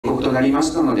となりま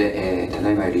したので、た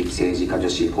だいまより政治家女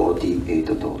子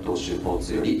48党党首大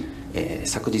津より、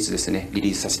昨日ですね、リ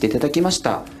リースさせていただきまし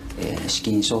た、資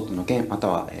金ショートの件、また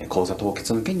は口座凍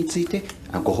結の件について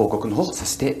ご報告の方をさ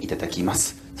せていただきま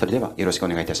す。それではよろしくお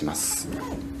願いいたします。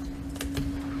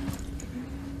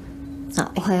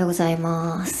おはようござい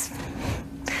ます。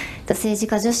政治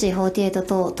家女子48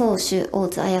党党首大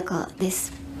津綾香で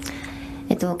す。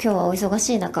今日はお忙し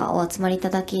い中お集まりいた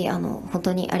だき本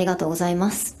当にありがとうござい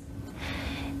ます。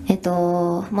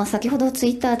先ほどツイ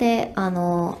ッターで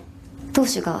党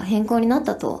首が変更になっ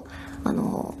たと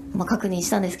確認し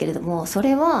たんですけれども、そ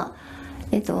れは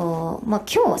今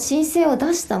日申請を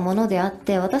出したものであっ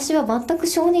て、私は全く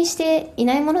承認してい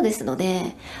ないものですの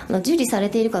で、受理され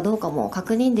ているかどうかも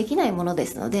確認できないもので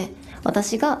すので、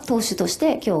私が党首とし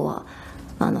て今日は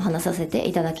話させて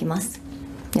いただきます。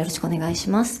よろしくお願いし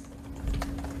ます。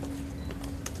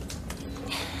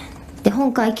で、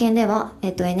本会見では、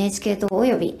NHK 党お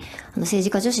よび政治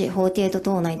家女子48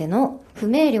党内での不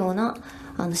明瞭な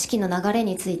資金の流れ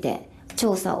について、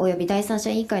調査および第三者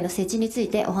委員会の設置につい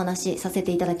てお話しさせ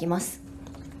ていただきます。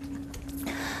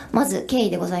まず経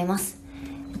緯でございます。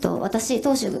私、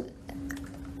大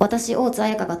津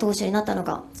綾香が党首になったの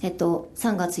が、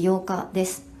3月8日で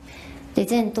す。で、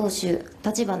前党首、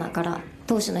立花から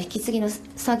党首の引き継ぎの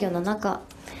作業の中、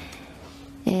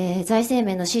財政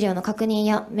面の資料の確認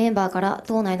やメンバーから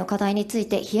党内の課題につい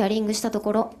てヒアリングしたと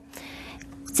ころ、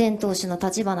前党首の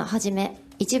立花はじめ、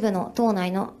一部の党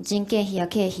内の人件費や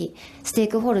経費、ステー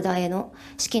クホルダーへの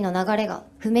資金の流れが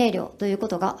不明瞭というこ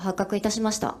とが発覚いたし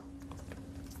ました。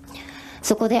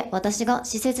そこで私が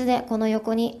施設でこの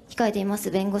横に控えていま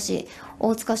す弁護士、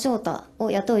大塚翔太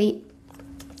を雇い、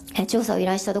調査を依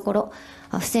頼したところ、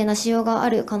不正な使用があ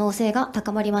る可能性が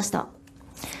高まりました。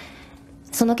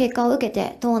その結果を受け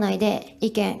て、党内で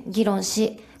意見、議論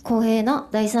し、公平な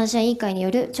第三者委員会によ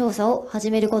る調査を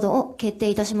始めることを決定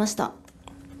いたしました。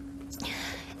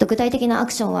具体的なア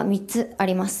クションは3つあ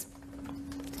ります。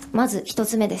まず1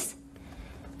つ目です。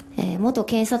元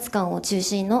検察官を中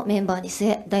心のメンバーに据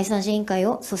え、第三者委員会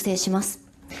を組成します。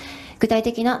具体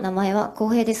的な名前は公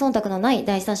平で忖度のない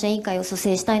第三者委員会を組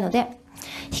成したいので、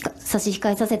差し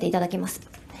控えさせていただきます。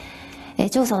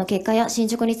調査の結果や進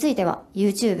捗については、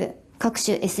YouTube、各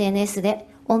種 SNS で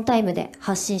オンタイムで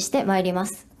発信してまいりま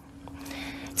す。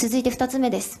続いて2つ目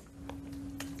です。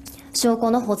証拠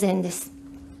の保全です。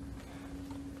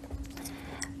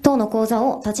党の口座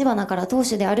を立花から党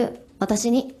首である私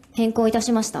に変更いた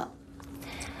しました。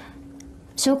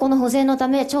証拠の保全のた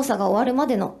め調査が終わるま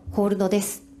でのホールドで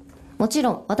す。もち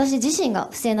ろん私自身が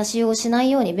不正な使用をしな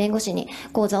いように弁護士に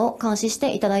口座を監視し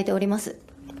ていただいております。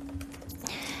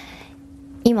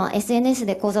今 SNS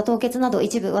で口座凍結など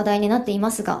一部話題になっていま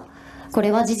すが、こ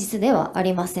れは事実ではあ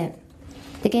りません。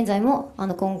で、現在も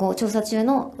今後調査中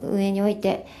の運営におい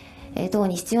て、党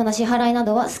に必要な支払いな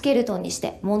どはスケルトンにし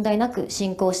て問題なく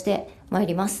進行してまい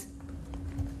ります。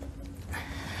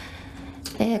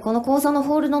この口座の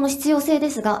ホールドの必要性で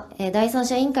すが、第三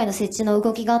者委員会の設置の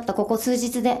動きがあったここ数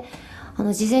日で、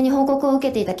事前に報告を受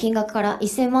けていた金額から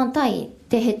1000万単位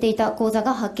で減っていた口座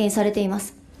が発見されていま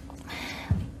す。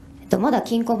まだ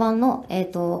金庫番の、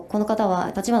この方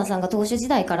は立花さんが党首時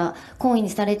代から懇意に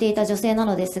されていた女性な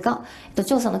のですが、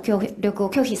調査の協力を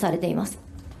拒否されています。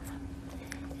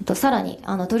さらに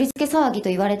取り付け騒ぎと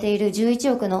言われている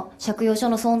11億の借用書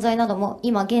の存在なども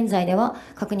今現在では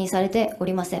確認されてお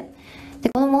りません。で、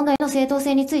この問題の正当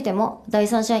性についても第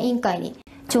三者委員会に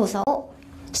調査を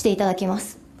していただきま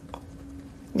す。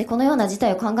で、このような事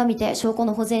態を鑑みて証拠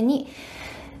の保全に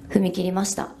踏み切りま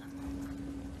した。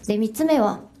で、3つ目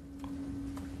は、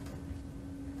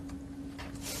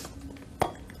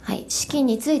資金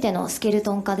についてのスケル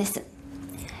トン化です。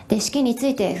で、資金につ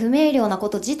いて不明瞭なこ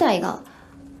と自体が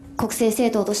国政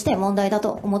政党として問題だ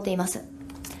と思っています。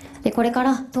で、これか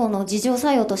ら党の自浄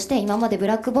作用として今までブ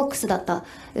ラックボックスだった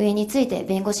運営について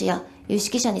弁護士や有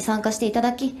識者に参加していた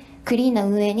だき、クリーンな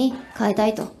運営に変えた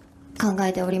いと考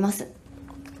えております。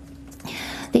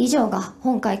で、以上が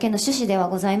本会見の趣旨では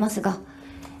ございますが、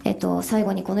最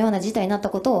後にこのような事態になった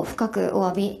ことを深くお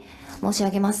詫び申し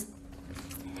上げます。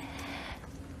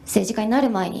政治家になる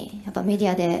前にやっぱメデ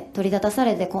ィアで取り沙汰さ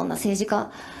れて、こんな政治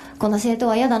家、こんな政党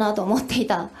は嫌だなと思ってい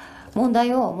た問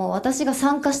題を、もう私が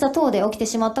参加した党で起きて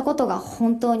しまったことが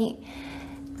本当に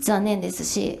残念です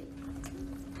し、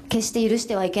決して許し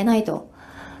てはいけないと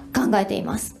考えてい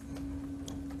ます。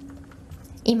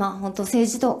今本当政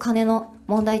治と金の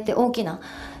問題って大きな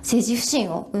政治不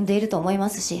信を生んでいると思いま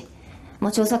すし、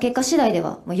調査結果次第で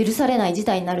は許されない事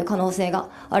態になる可能性が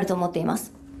あると思っていま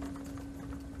す。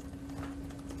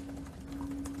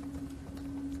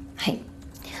はい。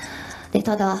で、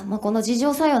ただ、この自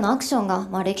浄作用のアクションが、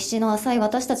歴史の浅い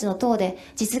私たちの党で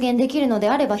実現できるので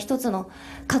あれば一つの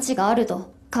価値がある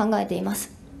と考えていま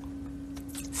す。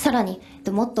さらに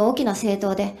もっと大きな政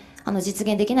党で実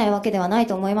現できないわけではない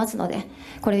と思いますので、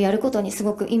これをやることにす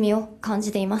ごく意味を感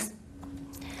じています。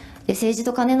で、政治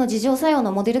と金の自浄作用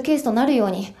のモデルケースとなるよ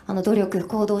うに努力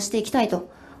行動していきたいと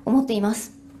思っていま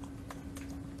す。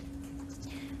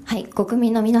はい、国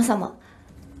民の皆様、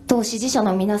党支持者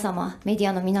の皆様、メディ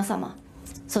アの皆様、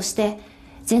そして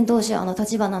前党首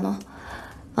立花の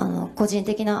個人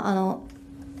的な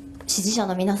支持者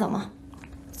の皆様、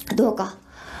どうか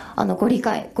ご理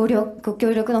解ご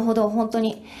協力のほど本当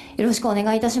によろしくお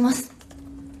願いいたします。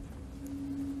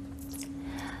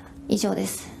以上で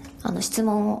す。質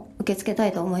問を受け付けた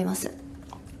いと思います。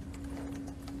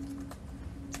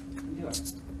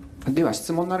では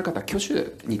質問のある方、挙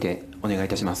手にてお願いい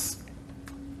たします。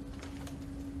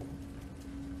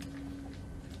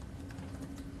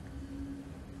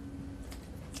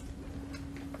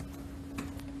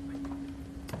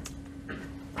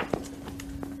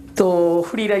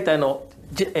フリーライターの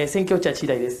選挙地千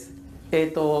代です。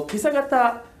今朝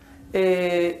方、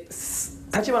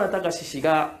立花孝志氏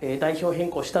が代表変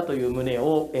更したという旨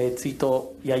をツイー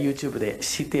トや YouTube で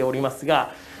知っております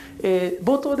が、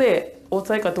冒頭で大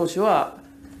津綾香党首は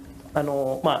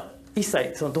一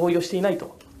切同意をしていない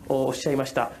とおっしゃいま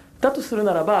した。だとする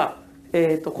ならば、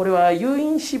これは有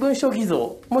印私文書偽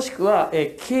造、もしくは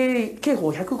刑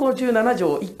法157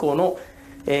条1項の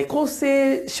公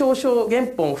正証書原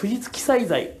本不実記載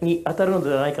罪に当たるの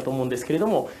ではないかと思うんですけれど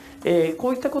も、こ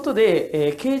ういったこと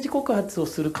で刑事告発を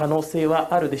する可能性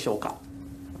はあるでしょうか。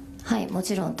はい、も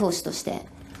ちろん党首として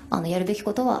やるべき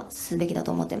ことはすべきだ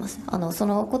と思っています。そ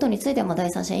のことについては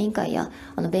第三者委員会や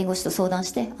弁護士と相談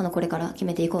してこれから決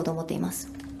めていこうと思っていま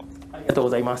す。ありがとうご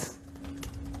ざいます。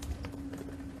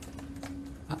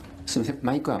すみません、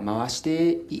マイクは回し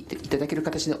ていただける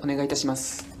形でお願いいたしま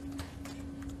す。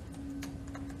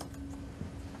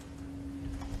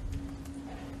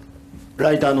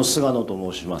ライターの菅野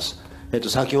と申します。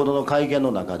先ほどの会見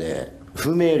の中で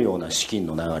不明瞭な資金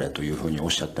の流れというふうにおっ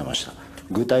しゃってました。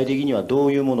具体的にはど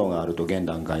ういうものがあると現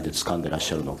段階で掴んでらっ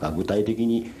しゃるのか、具体的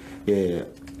に、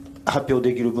発表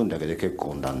できる分だけで結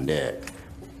構なんで、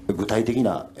具体的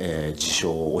な、事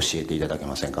象を教えていただけ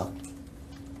ませんか。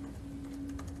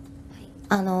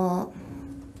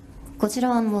こちら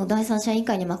はもう第三者委員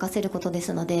会に任せることで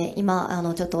すので、今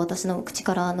ちょっと私の口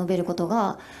から述べること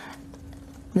が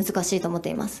難しいと思って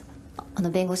います。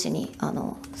弁護士に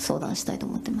相談したいと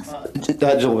思っています。ご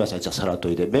めんなさい、じゃあさらっと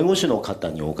いて、弁護士の方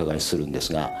にお伺いするんで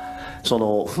すが、そ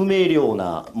の不明瞭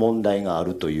な問題があ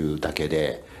るというだけ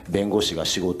で弁護士が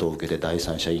仕事を受けて第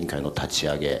三者委員会の立ち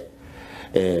上げ、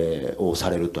をさ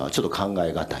れるとはちょっと考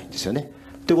えがたいんですよね。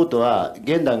ということは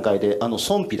現段階で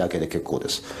損費だけで結構で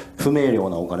す。不明瞭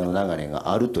なお金の流れ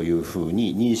があるというふう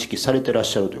に認識されてらっ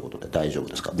しゃるということで大丈夫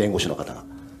ですか、弁護士の方が。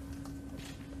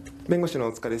弁護士の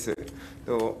大塚です。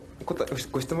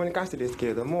ご質問に関してですけ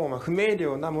れども、不明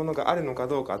瞭なものがあるのか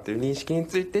どうかという認識に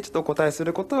ついてちょっとお答えす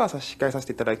ることは差し控えさせ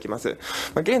ていただきます。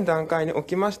現段階にお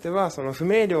きましては、その不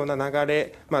明瞭な流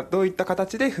れ、どういった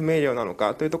形で不明瞭なの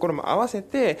かというところも合わせ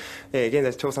て、現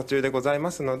在調査中でござい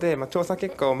ますので、調査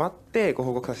結果を待ってご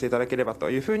報告させていただければと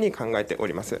いうふうに考えてお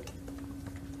ります。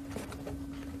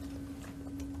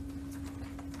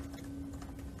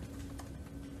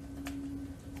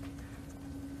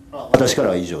私から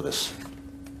は以上です。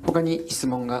他に質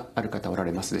問がある方おら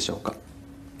れますでしょうか。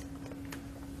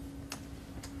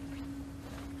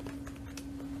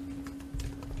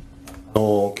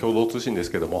共同通信です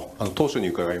けれども、党首に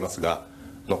伺いますが、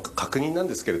確認なん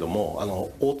ですけれど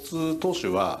も、大津党首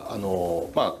は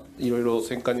いろいろ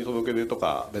選管に届け出と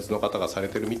か別の方がされ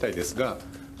てるみたいですが、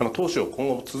党首を今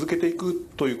後も続けていく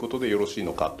ということでよろしい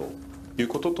のかという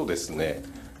こととですね、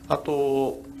あ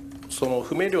とその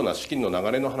不明瞭な資金の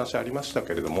流れの話ありました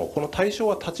けれども、この対象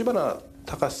は立花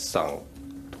孝志さん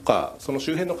とかその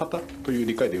周辺の方という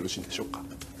理解でよろしいんでしょうか。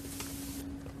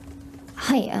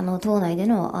はい、党内で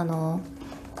の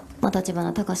立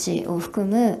花孝志を含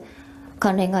む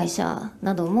関連会社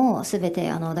などもすべて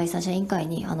第三者委員会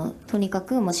にとにか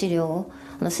くもう資料を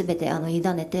すべて委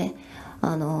ねて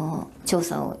調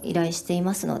査を依頼してい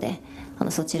ますので、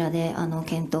そちらで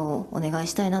検討をお願い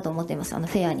したいなと思っています。フ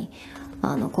ェアに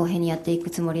公平にやってい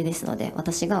くつもりですので、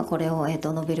私がこれを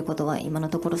述べることは今の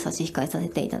ところ差し控えさせ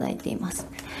ていただいています。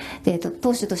で、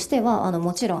党首としては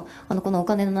もちろんこのお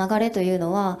金の流れという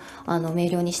のは明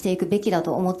瞭にしていくべきだ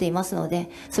と思っていますの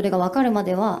で、それが分かるま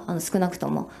では少なくと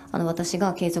も私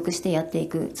が継続してやってい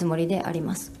くつもりであり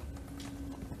ます。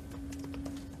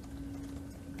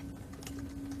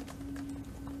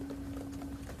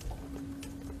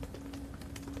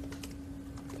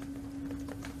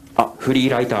フリ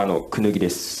ーライターのくぬぎで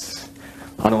す。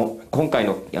今回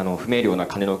の不明瞭な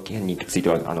金の件について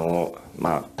は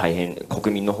大変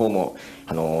国民の方も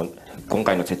今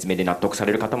回の説明で納得さ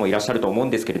れる方もいらっしゃると思うん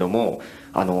ですけれども、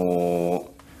某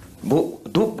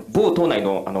党内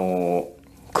の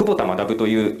久保田学と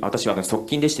いう私は側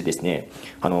近でしてですね、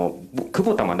久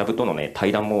保田学との、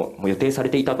対談も予定さ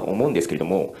れていたと思うんですけれど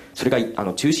も、それが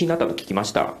中止になったと聞きま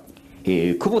した。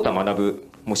久保田学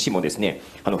も氏もですね、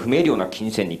不明瞭な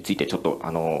金銭についてちょっと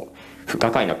不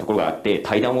可解なところがあって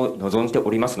対談を望んでお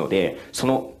りますので、そ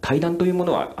の対談というも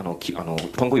のは今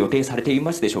後予定されてい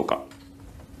ますでしょうか。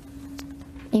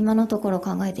今のところ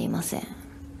考えていません。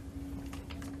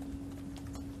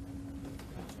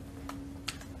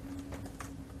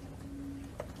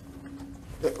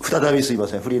再びすいま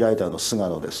せん、フリーライターの菅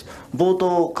野です。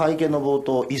会見の冒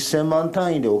頭、1000万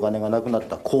単位でお金がなくなっ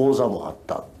た口座もあっ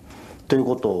たという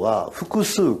ことは、複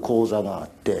数口座があっ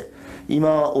て、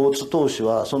今、大津党首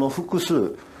はその複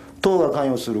数、党が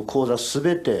関与する口座す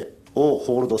べてを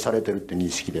ホールドされてるって認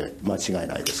識で間違い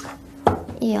ないですか。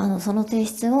いえ、その提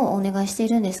出をお願いしてい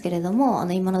るんですけれども、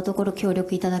今のところ協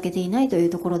力いただけていないという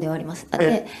ところではあります。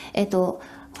で、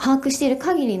把握している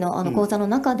限りの口座の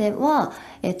中では、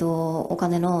お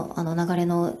金の流れ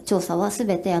の調査はす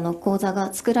べて口座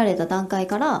が作られた段階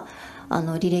から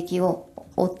履歴を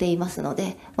追っていますの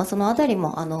で、そのあたり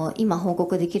も今報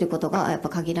告できることがやっぱ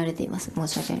限られています。申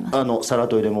し訳ありません。さら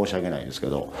問いで申し訳ないんですけ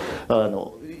ど、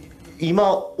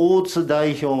今大津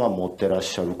代表が持ってらっ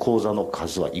しゃる口座の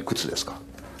数はいくつですか。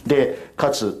で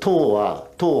かつ党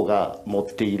が持っ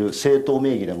ている政党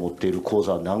名義で持っている口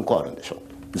座は何個あるんでしょ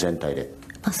う、全体で。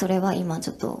それは今ち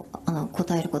ょっと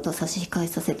答えることを差し控え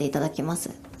させていただきま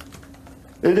す。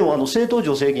でも政党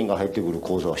助成金が入ってくる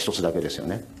口座は一つだけですよ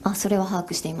ね。それは把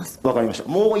握しています。わかりました。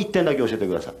もう一点だけ教えて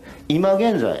ください。今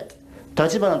現在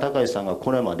立花孝志さんが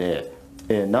これまで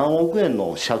何億円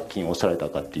の借金をされた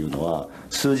かっていうのは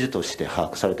数字として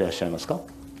把握されていらっしゃいますか。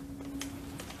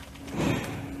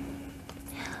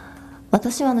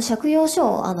私は借用書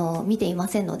を見ていま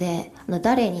せんので、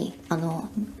誰に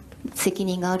責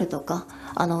任があるとか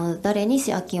誰に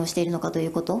借金をしているのかとい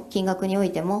うこと、金額にお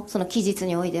いてもその期日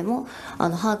においても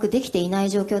把握できていな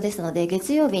い状況ですので、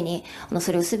月曜日に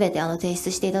それを全て提出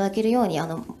していただけるように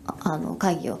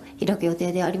会議を開く予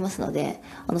定でありますので、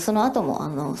その後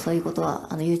もそういうことは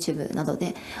YouTube など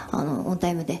でオンタ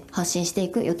イムで発信してい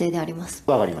く予定であります。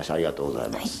わかりました。ありがとうござい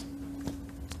ます。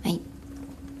はい、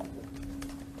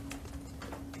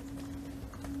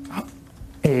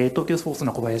東京スポーツ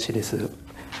の小林です。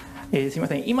すみま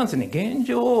せん、今ですね、現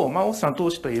状、大津さん党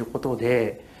首ということ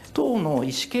で、党の意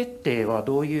思決定は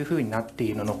どういうふうになって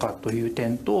いるのかという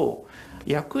点と、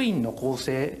役員の構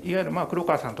成、いわゆる黒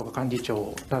川さんとか幹事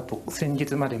長だと、先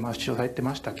日まで主張されて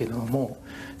ましたけれども、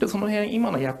でその辺、今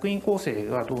の役員構成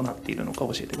がどうなっているのか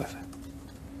教えてくださ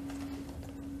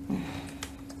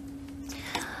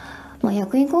い。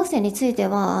役員構成について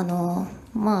は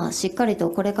しっかりと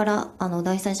これから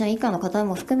第三者以下の方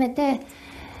も含めて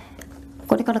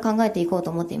これから考えていこうと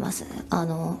思っています。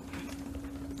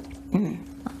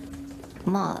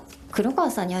黒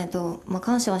川さんに会えると、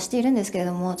感謝はしているんですけれ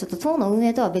ども、ちょっと党の運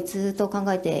営とは別と考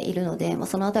えているので、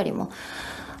そのあたりも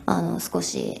少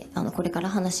しこれから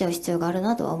話し合う必要がある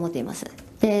なとは思っています。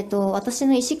で、私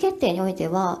の意思決定において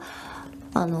は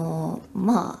今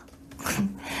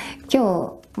日、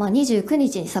29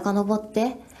日に遡っ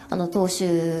て党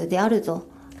首であると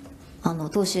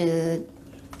党首、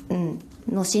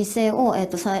の申請を、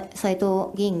斉藤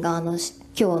議員が今日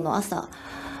の朝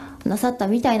なさった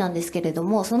みたいなんですけれど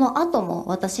も、その後も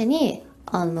私に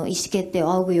意思決定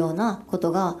を仰ぐようなこ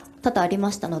とが多々あり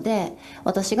ましたので、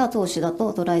私が党首だ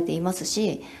と捉えています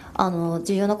し、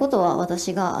重要なことは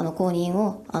私が公認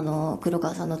を黒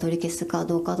川さんの取り消すか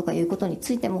どうかとかいうことに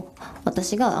ついても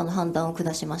私が判断を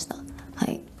下しました。は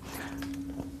い。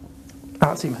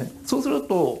すいません。そうする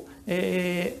と、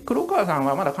黒川さん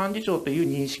はまだ幹事長という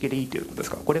認識でいいということで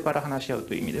すか、これから話し合う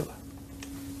という意味では。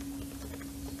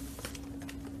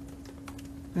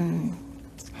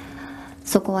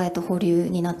そこは保留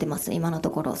になってます、今のと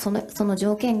ころ。その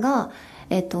条件が、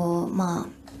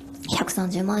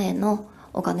130万円の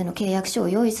お金の契約書を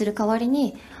用意する代わり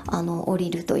に降り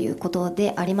るということ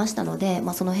でありましたので、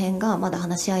その辺がまだ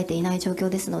話し合えていない状況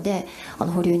ですので、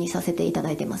保留にさせていた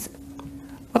だいています。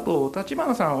あと立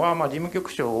花さんは事務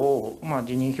局長を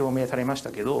辞任表明されまし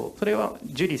たけど、それは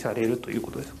受理されるという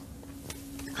ことですか。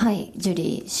はい、受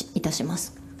理いたしま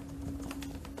す。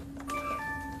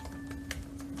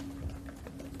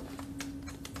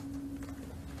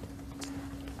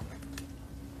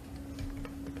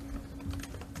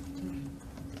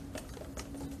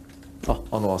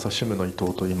朝日新聞の伊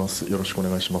藤と言います。よろしくお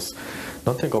願いします。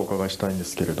何点かお伺いしたいんで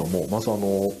すけれども、まず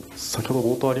先ほど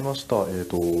冒頭ありました、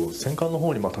選管の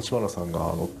方に立花さん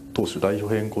が党首代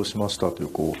表変更しましたという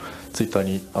ツイッター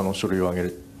に書類を上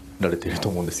げられていると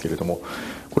思うんですけれども、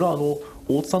これは大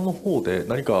津さんの方で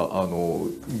何か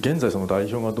現在その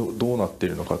代表がどうなってい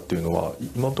るのかっていうのは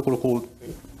今のところ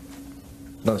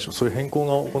なんでしょう、そういう変更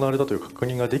が行われたという確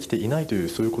認ができていないという、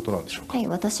そういうことなんでしょうか。はい、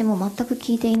私も全く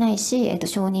聞いていないし、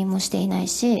承認もしていない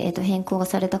し、変更が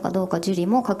されたかどうか受理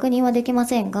も確認はできま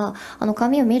せんが、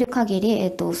紙を見る限り、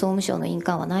総務省の印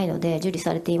鑑はないので受理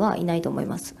されてはいないと思い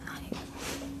ます。はい、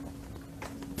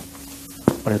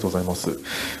ありがとうございます。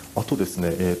あとですね、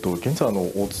現在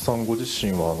大津さんご自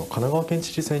身は神奈川県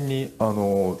知事選に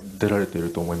出られている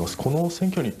と思います。この選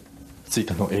挙につい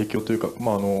ての影響というか、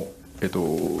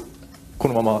こ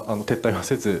のまま撤退は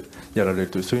せずやられる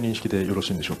という、そういう認識でよろ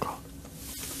しいんでしょうか。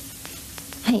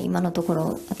はい、今のとこ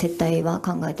ろ撤退は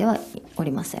考えてはお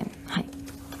りません。はい。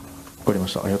わかりま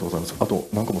した。ありがとうございます。あと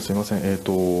何かもすみません。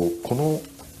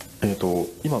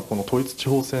今この統一地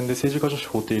方選で政治家女子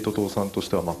48党さんとし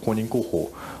ては公認候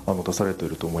補を出されてい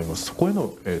ると思います。そこへ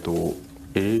の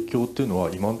影響っていうのは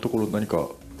今のところ何か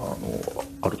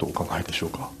あるとお考えでしょう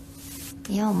か。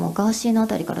いや、もうガーシーのあ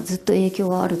たりからずっと影響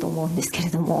はあると思うんですけ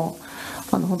れども、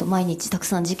本当毎日たく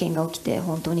さん事件が起きて、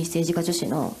本当に政治家女子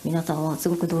の皆さんはす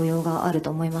ごく動揺があると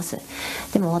思います。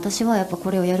でも私はやっぱ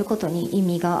これをやることに意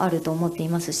味があると思ってい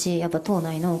ますし、やっぱ党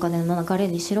内のお金の流れ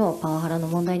にしろ、パワハラの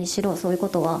問題にしろ、そういうこ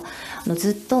とはず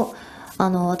っと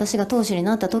私が党首に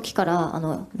なった時から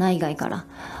内外か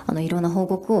らいろんな報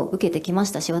告を受けてきま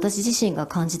したし、私自身が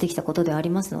感じてきたことであり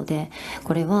ますので、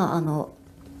これは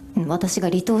私が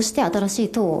離党して新しい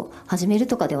党を始める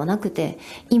とかではなくて、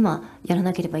今やら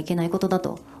なければいけないことだ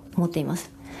と思っています。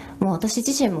もう私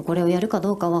自身もこれをやるか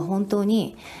どうかは本当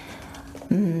に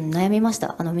悩みまし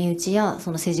た。身内や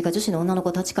その政治家女子の女の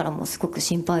子たちからもすごく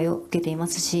心配を受けていま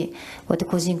すし、こうやって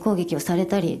個人攻撃をされ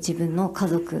たり、自分の家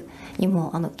族に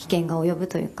も危険が及ぶ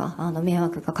というか迷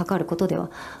惑がかかることでは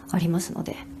ありますの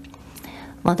で、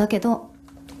だけど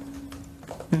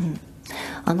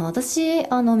私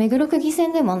目黒区議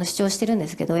選でも主張してるんで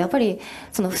すけど、やっぱり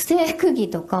その不正区議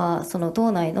とかその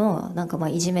党内の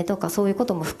いじめとかそういうこ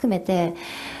とも含めて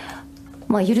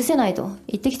許せないと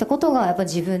言ってきたことがやっぱ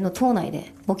自分の党内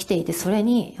で起きていて、それ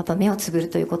にやっぱ目をつぶる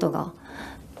ということが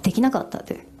できなかった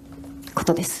というこ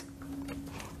とです。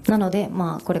なので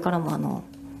これからも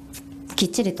きっ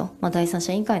ちりと第三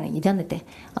者委員会に委ねて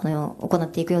行っ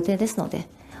ていく予定ですので、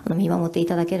見守ってい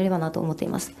ただければなと思ってい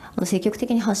ます。積極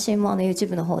的に発信も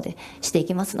YouTube の方でしてい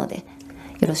きますので、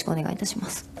よろしくお願いいたしま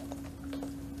す。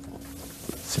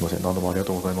すみません、何度もありが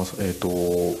とうございます。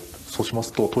そうしま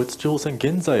すと、統一地方選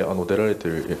現在出られて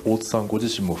いる大津さんご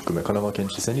自身も含め、神奈川県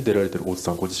知事選に出られている大津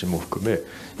さんご自身も含め、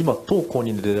今党公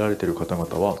認で出られている方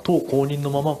々は党公認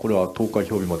のままこれは投開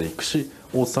票日まで行くし、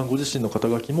大津さんご自身の肩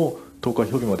書きも投開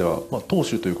票日までは党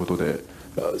首ということで、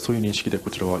そういう認識でこ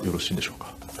ちらはよろしいんでしょう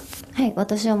か。はい、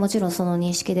私はもちろんその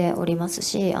認識でおります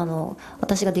し、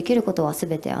私ができることは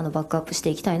全てバックアップして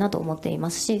いきたいなと思ってい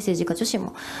ますし、政治家女子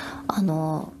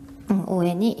も応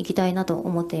援に行きたいなと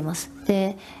思っています。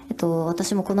で、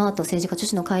私もこの後政治家女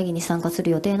子の会議に参加する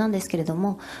予定なんですけれど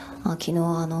も、昨日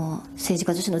政治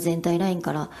家女子の全体ライン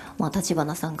から、立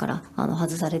花さんから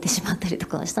外されてしまったりと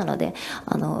かしたので、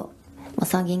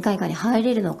参議院会館に入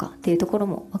れるのかっていうところ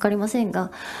も分かりません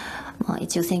が、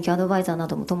一応選挙アドバイザーな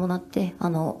ども伴って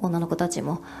女の子たち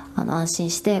も安心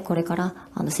してこれから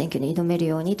選挙に挑める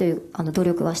ようにという努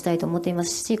力はしたいと思っていま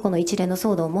すし、この一連の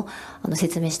騒動も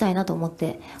説明したいなと思っ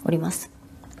ております。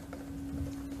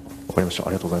わかりました。あ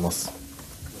りがとうございます。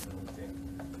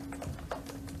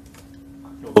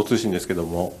通信ですけれど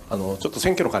も、ちょっと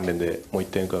選挙の関連でもう1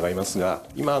点伺いますが、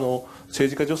今政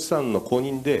治家女子さんの後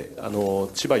任で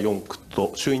千葉4区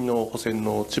と衆院の補選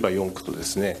の千葉4区とで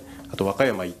すね、あと和歌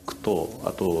山1区と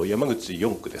あと山口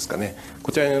4区ですかね、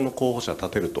こちらの候補者立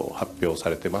てると発表さ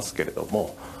れてますけれど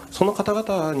も、その方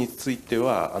々について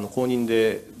は後任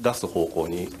で出す方向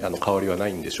に変わりはな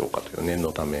いんでしょうかという念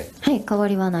のため。はい、変わ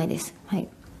りはないです。はい。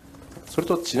それ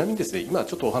とちなみにですね、今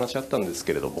ちょっとお話あったんです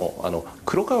けれども、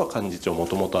黒川幹事長、も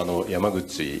ともと山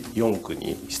口4区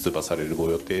に出馬されるご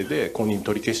予定で後任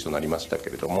取り消しとなりましたけ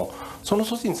れども、その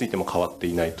措置についても変わって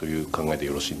いないという考えで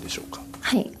よろしいんでしょうか。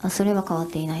はい、それは変わっ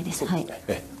ていないです。はい。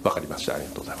わかりました。あり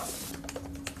がとうございます。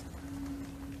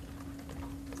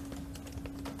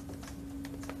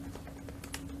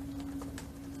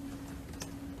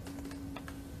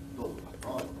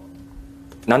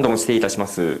何度も失礼いたしま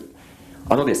す。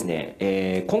です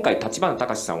ね、今回、立花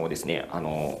孝志さんをですね、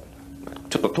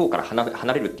ちょっと党から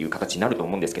離れるっていう形になると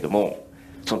思うんですけども、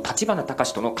その立花孝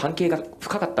志との関係が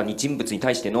深かった人物に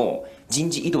対しての人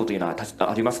事異動というのは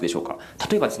ありますでしょうか。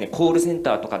例えばですね、コールセン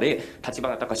ターとかで立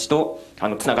花孝志と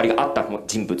つながりがあった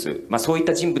人物、そういっ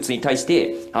た人物に対し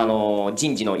て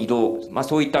人事の異動、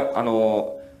そういった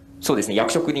そうですね、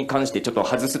役職に関してちょっと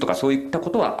外すとか、そういったこ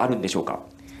とはあるんでしょうか。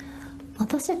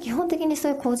私は基本的にそ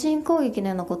ういう個人攻撃の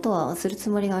ようなことはする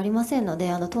つもりがありませんの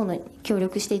で、党の協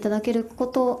力していただける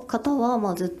方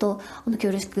はずっと協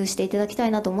力していただきた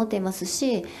いなと思っています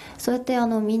し、そうやって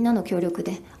みんなの協力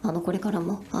でこれから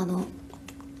も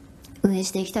運営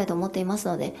していきたいと思っています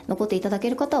ので、残っていただけ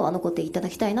る方は残っていただ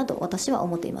きたいなと私は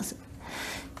思っています。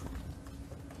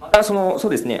またそう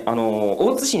ですね、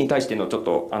大津氏に対してのちょっ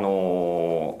と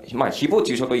誹謗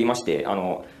中傷といいまして、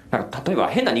なんか例えば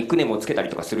変なニックネームをつけたり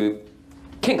とかする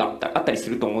件があったりす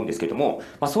ると思うんですけれども、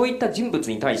そういった人物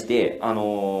に対して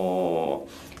そ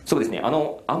うですね、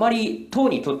あまり党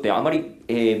にとってあまり、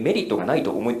メリットがないと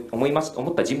思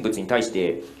った人物に対し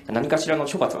て何かしらの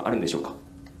処罰はあるんでしょうか。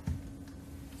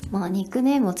ニック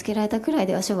ネームをつけられたくらい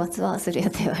では処罰はする予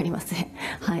定はありません。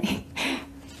はい。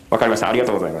わかりました。ありが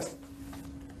とうございます。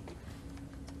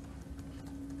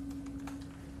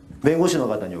弁護士の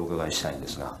方にお伺いしたいんで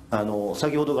すが、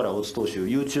先ほどから大津党首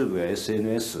YouTube や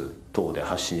SNS 等で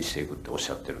発信していくっておっし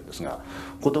ゃってるんですが、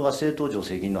ことが政党助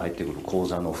成金の入ってくる口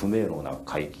座の不明朗な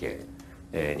会計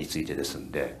についてですん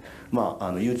で、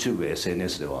YouTube や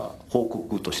SNS では報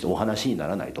告としてお話にな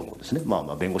らないと思うんですね。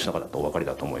弁護士の方とお分かり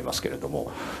だと思いますけれど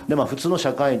も、で普通の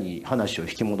社会に話を引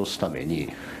き戻すために、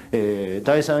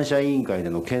第三者委員会で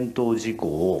の検討事項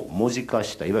を文字化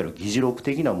したいわゆる議事録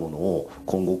的なものを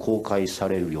今後公開さ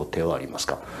れる予定はあります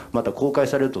か。また公開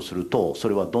されるとすると、そ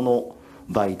れはどの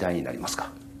媒体になります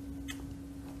か。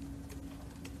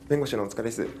弁護士の大塚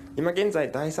です。今現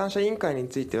在、第三者委員会に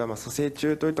ついては蘇生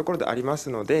中というところであります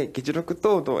ので、議事録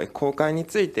等の公開に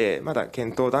ついてまだ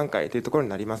検討段階というところに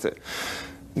なります。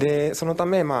でそのた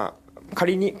め、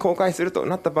仮に公開すると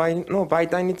なった場合の媒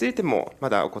体についてもま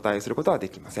だお答えすることはで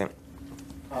きません。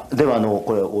では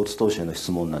これ大津党首への質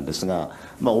問なんですが、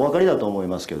お分かりだと思い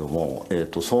ますけれども、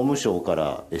総務省か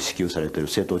ら支給されている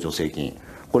政党助成金、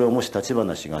これをもし立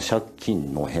花氏が借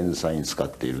金の返済に使っ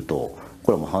ていると、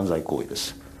これはもう犯罪行為で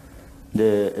す。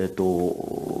で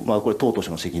これ党とし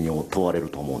ての責任を問われる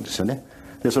と思うんですよね。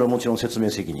でそれはもちろん説明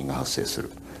責任が発生する。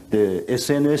で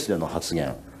SNS での発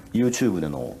言、 YouTube で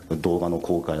の動画の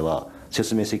公開は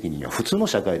説明責任は普通の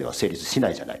社会では成立しな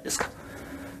いじゃないですか。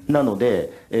なの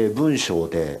で、文章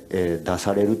で、出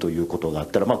されるということがあっ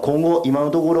たら、今後今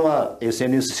のところは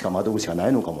SNS しか窓口がな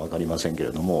いのかも分かりませんけ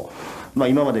れども、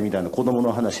今までみたいな子ども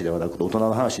の話ではなくて大人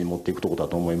の話に持っていくところだ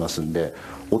と思いますんで、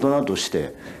大人とし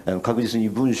て確実に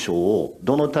文章を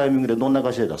どのタイミングでどんな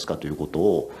形で出すかということ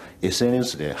を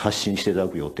SNS で発信していただ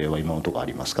く予定は今のところあ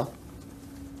りますか。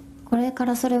これか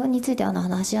らそれについて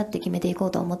話し合って決めていこ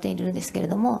うと思っているんですけれ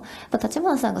ども、立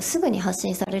花さんがすぐに発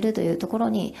信されるというところ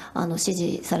に支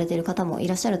持されている方もい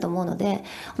らっしゃると思うので、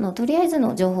とりあえず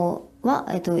の情報は、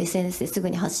SNS ですぐ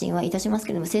に発信はいたします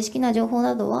けれども、正式な情報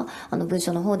などは文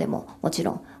書の方でももち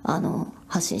ろん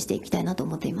発信していきたいなと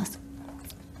思っています。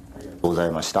ありがとうござ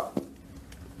いました。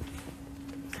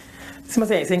すみま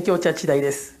せん、選挙茶地代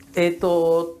です。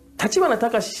立花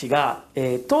孝志氏が、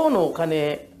党のお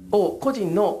金を個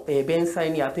人の弁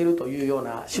済に充てるというよう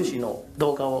な趣旨の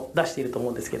動画を出していると思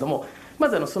うんですけれども、ま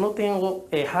ずその点を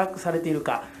把握されている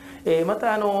か、ま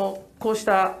たこうし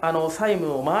た債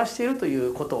務を回しているとい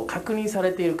うことを確認さ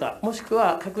れているか、もしく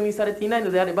は確認されていない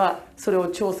のであればそれを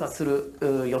調査する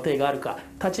予定があるか、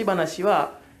立花氏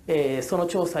はその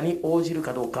調査に応じる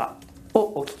かどうかを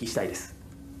お聞きしたいです。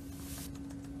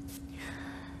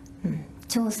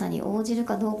調査に応じる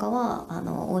かどうかは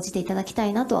応じていただきた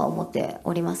いなとは思って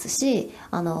おりますし、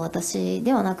私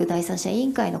ではなく第三者委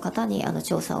員会の方に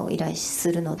調査を依頼す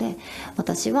るので、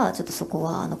私はちょっとそこ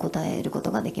は答えるこ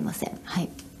とができません。はい。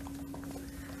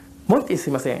もう一点す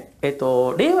みません。令和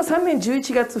3年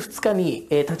11月2日に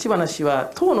立花氏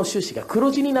は党の収支が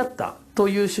黒字になったと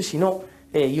いう趣旨の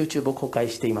YouTube を公開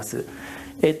しています。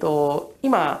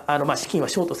今資金は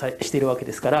ショートしているわけ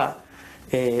ですから、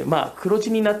黒字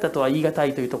になったとは言い難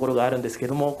いというところがあるんですけれ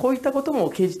ども、こういったことも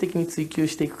刑事的に追及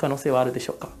していく可能性はあるでし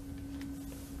ょうか。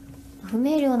不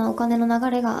明瞭なお金の流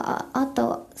れがあっ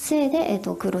たせいで、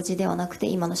黒字ではなくて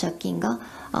今の借金が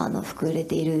膨れ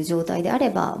ている状態であれ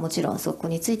ば、もちろんそこ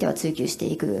については追及して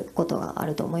いくことがあ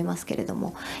ると思いますけれど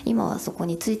も、今はそこ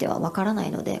については分からな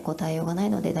いので答えようがない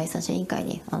ので、第三者委員会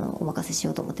にお任せし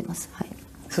ようと思っています。はい。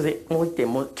それでもう一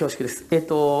点、恐縮です。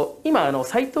今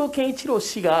斉藤健一郎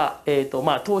氏が、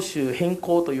党首変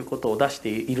更ということを出して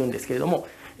いるんですけれども、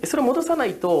それを戻さな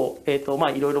いと、い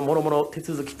ろいろもろもろ手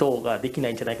続き等ができな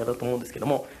いんじゃないかと思うんですけれど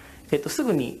も、す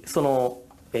ぐにその、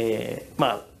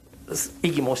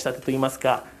異議申し立てといいます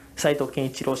か、斉藤健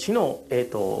一郎氏の、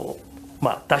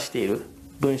出している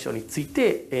文書につい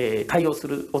て、対応す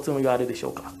るおつもりはあるでしょ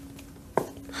うか。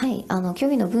はい、虚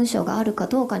偽の文章があるか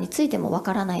どうかについてもわ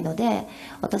からないので、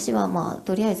私は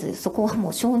とりあえずそこはも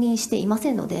う承認していま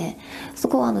せんので、そ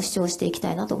こは主張していき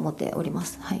たいなと思っておりま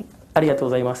す。はい、ありがとうご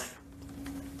ざいます。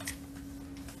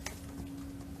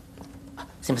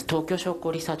すみません、東京商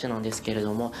工リサーチなんですけれ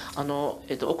ども、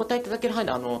お答えいただける範囲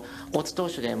で大津党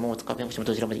首でも大塚弁護士も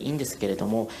どちらもでいいんですけれど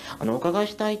も、お伺い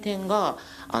したい点が、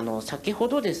先ほ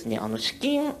どですね、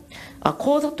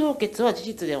口座凍結は事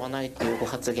実ではないというご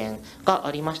発言が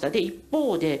ありました。で、一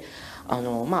方で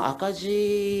赤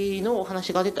字のお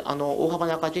話が出た、大幅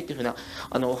な赤字というふうな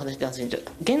お話で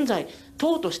現在、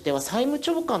党としては債務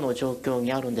超過の状況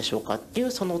にあるんでしょうかってい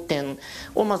うその点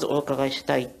をまずお伺いし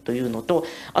たいというのと、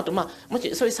あと、も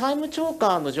しそういう債務超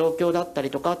過の状況だった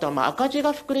りとか、あとは赤字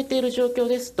が膨れている状況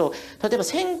ですと、例えば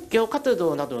選挙活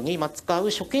動などに使う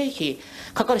諸経費、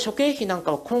かかる諸経費なん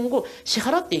かは今後支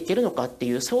払っていけるのかって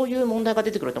いう、そういう問題が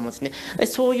出てくると思うんですね。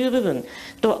そういう部分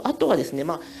と、あとはですね、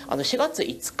4月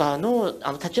5日の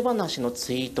立花氏の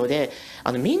ツイートで、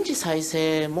民事再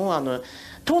生も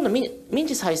党の民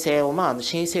事再生を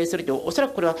申請するという、おそら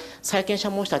くこれは債権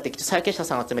者申し立て、債権者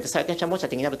さんを集めて債権者申し立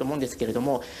てになると思うんですけれど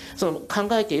も、考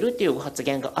えているというご発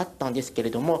言があったんですけ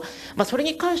れども、それ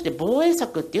に関して防衛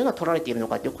策っていうのは取られているの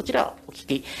かという、こちらお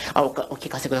聞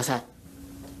かせください。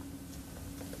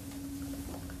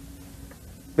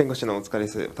弁護士の大塚で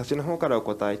す。私の方からお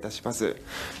答えいたします。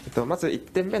まず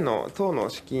1点目の党の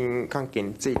資金関係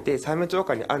について債務超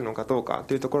過にあるのかどうか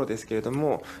というところですけれど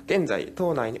も、現在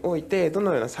党内においてど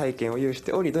のような債権を有し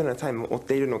ており、どのような債務を負っ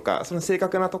ているのか、その正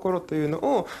確なところというの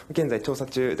を現在調査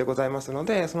中でございますの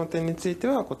で、その点について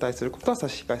はお答えすることは差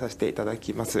し控えさせていただ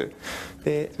きます。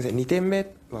で、すみません、2点目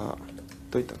は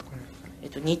どういったところ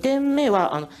ですか。2点目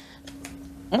は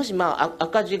もし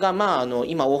赤字が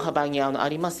今大幅にあ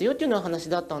りますよというような話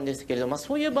だったんですけれども、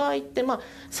そういう場合って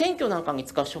選挙なんかに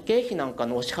使う諸経費なんか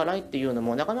のお支払いっていうの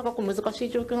もなかなか難しい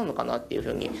状況なのかなっていうふ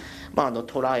うに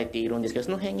捉えているんですけど、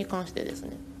その辺に関してです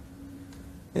ね。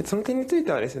その点につい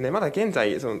てはですね、まだ現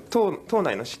在党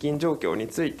内の資金状況に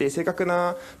ついて正確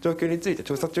な状況について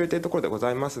調査中というところでござ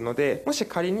いますので、もし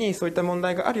仮にそういった問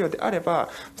題があるようであれば、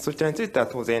そちらについては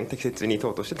当然適切に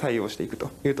党として対応していくと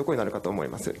いうところになるかと思い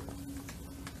ます。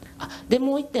で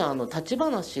もう一点、立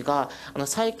花氏が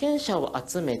債権者を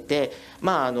集めて、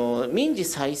民事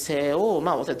再生を、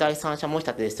第三者申し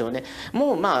立てですよね、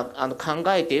もう考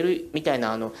えているみたい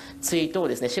なツイートを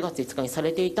ですね、4月5日にさ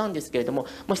れていたんですけれども、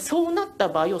もしそうなった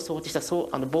場合を想定した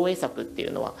防衛策ってい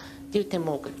うのは、っていう点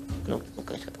もお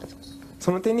伺いしたかったです。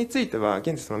その点については、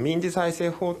現在民事再生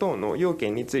法等の要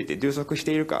件について充足し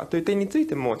ているかという点につい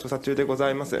ても調査中でござ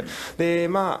います。で、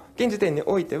現時点に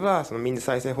おいては、民事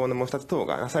再生法の申し立て等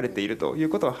がなされているという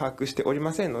ことは把握しており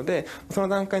ませんので、その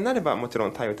段階になればもちろ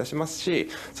ん対応いたしますし、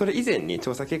それ以前に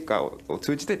調査結果を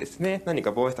通じてですね、何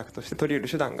か防衛策として取り得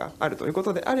る手段があるというこ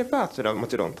とであれば、それはも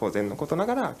ちろん当然のことな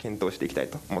がら検討していきたい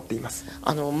と思っています。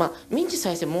民事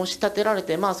再生申し立てられ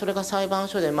て、それが裁判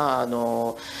所で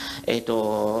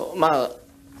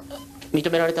認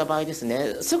められた場合です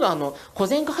ね、すぐ保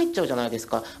全が入っちゃうじゃないです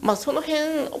か。その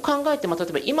辺を考えて、例え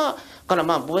ば今から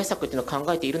防衛策っていうのを考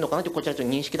えているのかなという、こちらと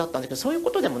認識だったんですけど、そういう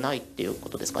ことでもないっていうこ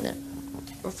とですかね。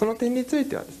その点につい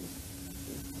てはですね、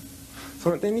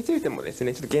その点についてもです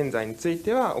ね、ちょっと現在につい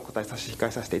てはお答え差し控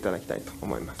えさせていただきたいと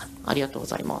思います。ありがとうご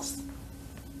ざいます。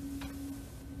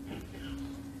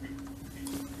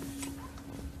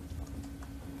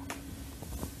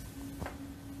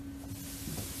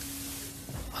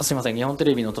すみません、日本テ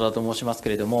レビの戸田と申しますけ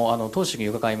れども、党首に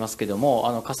伺いますけれど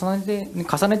も、重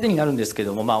ねてになるんですけれ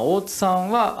ども、大津さ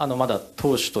んはまだ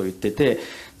党首と言ってて、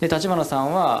で立花さ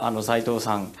んは斉藤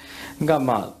さん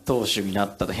が党首にな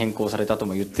ったと、変更されたと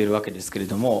も言っているわけですけれ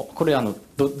ども、これ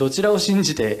どちらを信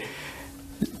じれ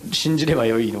ば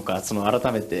よいのか、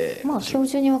改めて。今日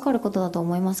中に分かることだと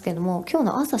思いますけれども、今日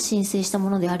の朝申請したも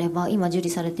のであれば、今受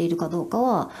理されているかどうか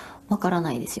は分から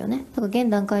ないですよね。だから現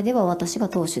段階では私が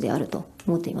党首であると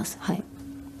思っています。はい。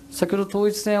先ほど統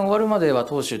一戦終わるまでは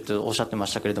党首とおっしゃってま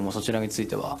したけれども、そちらについ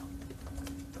ては。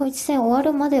統一戦終わ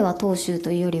るまでは党首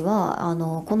というよりは、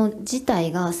この事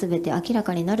態が全て明ら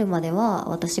かになるまでは、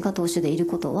私が党首でいる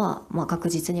ことは、確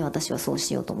実に私はそう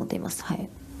しようと思っています。はい。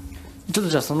ちょっ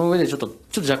とじゃあその上でちょっと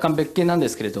若干別件なんで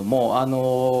すけれども、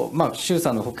衆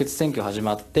参の補欠選挙始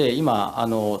まって今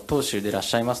党首でいらっ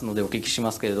しゃいますのでお聞きしま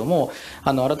すけれども、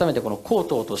改めてこの公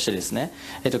党としてですね、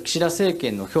岸田政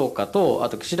権の評価と、あ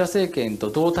と岸田政権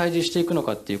とどう対峙していくの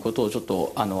かっていうことをちょっ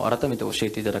と改めて教え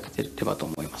ていただければと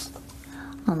思います。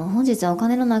本日はお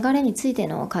金の流れについて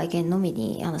の会見のみ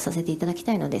にさせていただき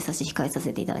たいので差し控えさ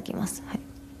せていただきます。はい、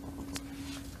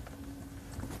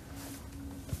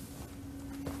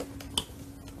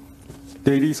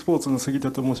デイリースポーツの杉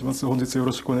田と申します。本日よ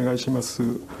ろしくお願いします。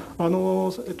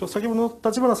先ほどの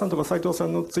立花さんとか斉藤さ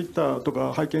んのツイッターと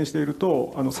か拝見している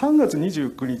と、3月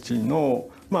29日の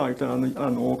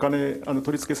お金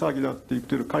取り付け騒ぎだって言っ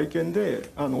てる会見で、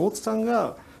大津さん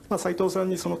が斉藤さん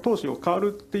にその投資を変わ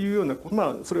るっていうような、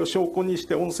それを証拠にし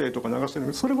て音声とか流してる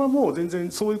ので、それはもう全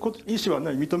然そういう意思は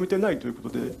ない、認めてないというこ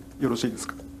とでよろしいです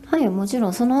か。はい、もちろ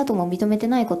んその後も認めて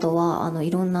ないことはい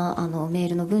ろんなメー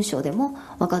ルの文章でも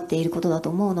分かっていることだと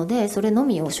思うので、それの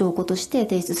みを証拠として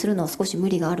提出するのは少し無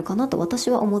理があるかなと私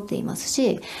は思っています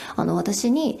し、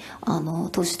私に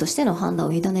党首としての判断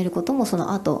を委ねることもそ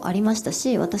の後ありました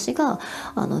し、私が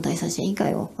第三者委員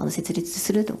会を設立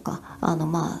するとか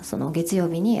その月曜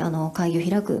日に会議を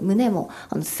開く旨も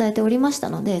伝えておりました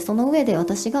ので、その上で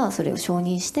私がそれを承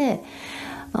認して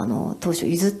当初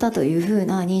譲ったというふう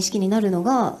な認識になるの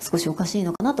が少しおかしい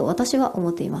のかなと私は思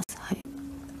っています。はい、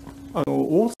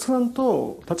大津さん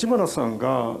と立花さん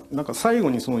がなんか最後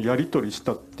にそのやり取りし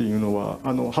たっていうのは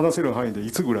話せる範囲で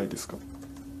いつぐらいですか。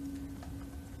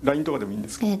 LINE とかでもいいんで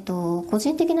すか。個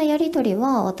人的なやり取り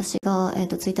は私が、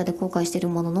ツイッターで公開している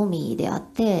もののみであっ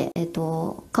て、幹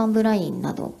部 LINE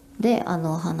などで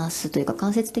話すというか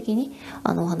間接的に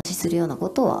お話しするようなこ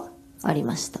とはあり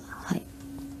ました。はい、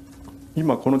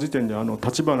今この時点で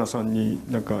立花さんに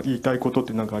何か言いたいことっ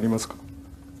て何かありますか。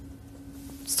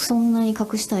そんなに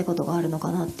隠したいことがあるの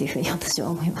かなっていうふうに私は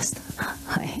思いました。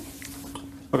はい。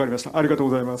わかりました。ありがとう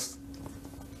ございます。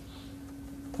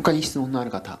他に質問のあ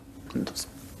る方、どうぞ。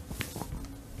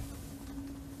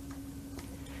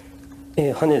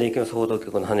羽根でいきます報道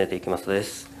局の羽根でいきますで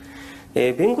す。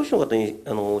弁護士の方にち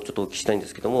ょっとお聞きしたいんで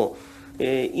すけども、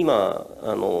今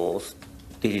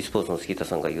デイリースポーツの杉田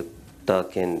さんが言った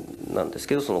件なんです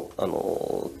けど、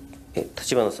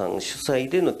立花さん主催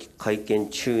での会見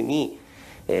中に、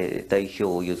代表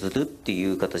を譲るってい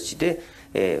う形で、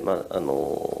確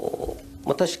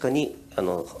かに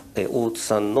大津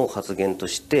さんの発言と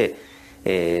して、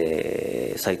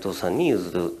斉藤さんに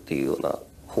譲るっていうような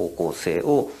方向性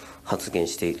を発言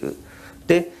している。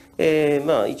で、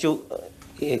一応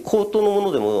口頭のも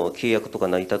のでも契約とか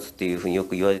成り立つっていうふうによ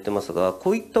く言われてますが、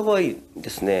こういった場合で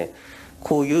すね、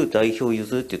こういう代表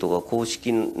譲るっていうところが公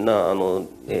式な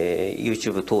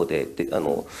YouTube 等で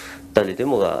誰で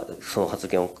もがその発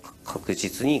言を確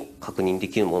実に確認で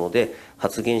きるもので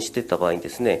発言してた場合にで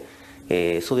すね、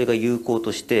それが有効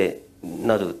として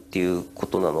なるっていうこ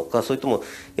となのか、それとも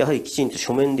やはりきちんと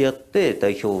書面でやって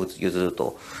代表を譲る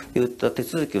といった手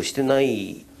続きをしてな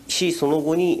いし、その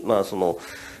後にそ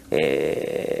う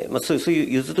い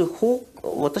う譲る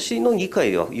私の理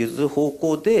解では譲る方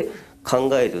向で考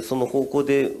える、その方向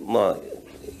で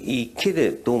いいけれ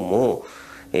ども、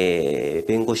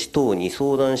弁護士等に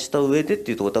相談した上でっ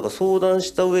ていうところだから相談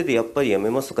した上でやっぱりやめ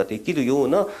ますができるよう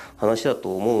な話だ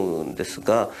と思うんです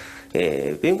が、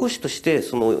弁護士として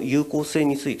その有効性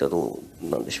についてはどう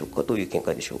なんでしょうか。どういう見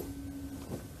解でしょう。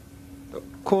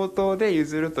口頭で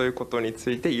譲るということにつ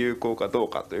いて有効かどう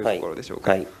かというところでしょう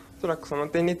か。はいおそらくその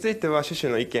点については種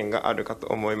々の意見があるかと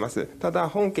思います。ただ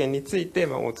本件について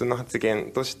大津の発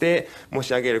言として申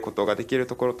し上げることができる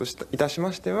ところといたし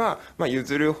ましては、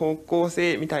譲る方向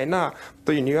性みたいな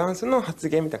というニュアンスの発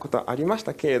言みたいなことはありまし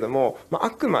たけれども、あ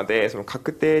くまでその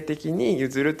確定的に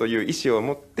譲るという意思を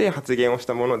持って発言をし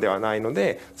たものではないの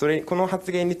で、この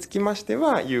発言につきまして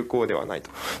は有効ではないと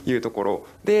いうところ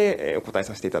でお答え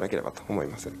させていただければと思い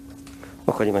ます。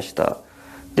わかりました。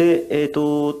で、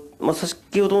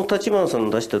先ほどの立花さん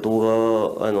の出した動画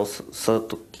をさっ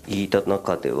と聞いた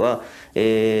中では、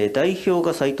代表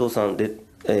が斉藤さんで、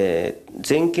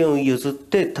全権を譲っ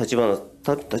て立花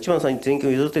さんに全権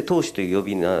を譲って党首という呼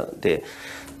び名で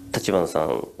立花さ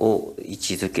んを位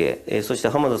置づけ、そして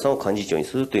浜田さんを幹事長に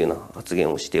するというような発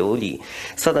言をしており、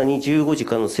さらに15時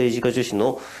間の政治家女子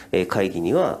の会議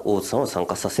には大津さんは参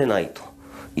加させないと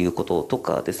いうことと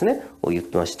かですねを言っ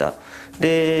てました。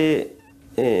で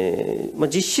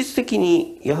実質的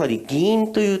にやはり議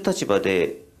員という立場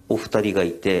でお二人が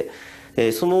いて、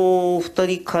その二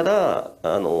人から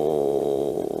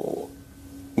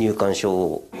入管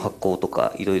証発行と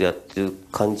かいろいろやってる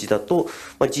感じだと、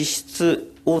実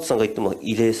質大津さんが言っても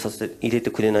入れて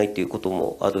くれないということ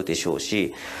もあるでしょう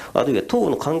し、あるいは党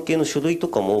の関係の書類と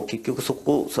かも結局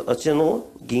あちらの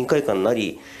議員会館な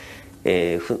り、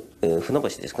船橋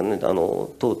ですかね、党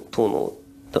の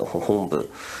本部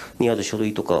にある書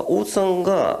類とか、大津さん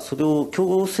がそれを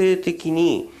強制的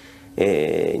に、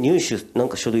なん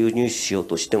か書類を入手しよう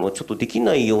としてもちょっとでき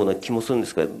ないような気もするんで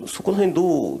すが、そこら辺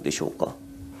どうでしょうか。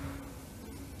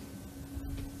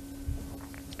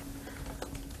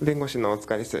弁護士のお疲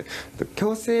れです。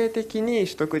強制的に取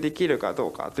得できるかど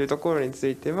うかというところにつ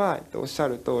いては、おっしゃ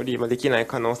る通り、できない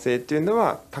可能性というの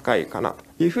は高いかな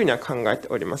というふうには考えて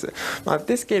おります。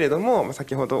ですけれども、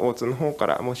先ほど大津の方か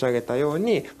ら申し上げたよう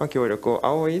に、協力を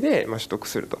仰いで取得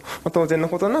すると、当然の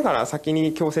ことながら先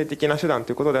に強制的な手段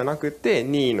ということではなくて、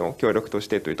任意の協力とし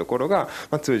てというところが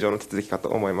通常の手続きかと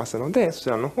思いますので、そち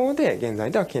らの方で現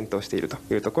在では検討していると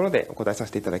いうところでお答えさ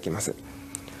せていただきます。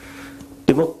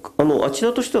であち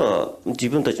らとしては自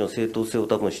分たちの正当性を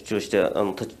多分主張して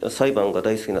裁判が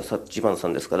大好きな立花さ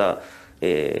んですから、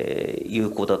有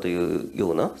効だという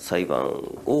ような裁判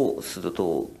をする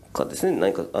とかですね、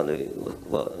何か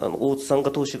大津さん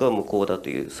が党首が無効だと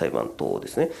いう裁判等で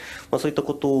すね、そういった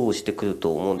ことをしてくる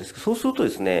と思うんですけど、そうすると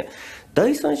ですね、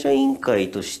第三者委員会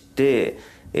として、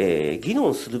議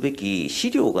論するべき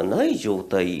資料がない状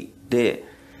態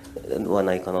では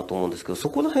ないかなと思うんですけど、そ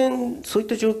こら辺そういっ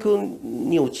た状況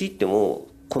に陥っても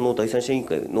この第三者委員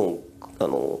会の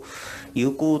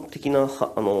有効的な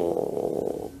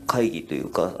会議という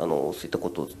かそういったこ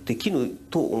とできる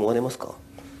と思われますか。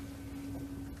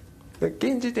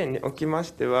現時点におきま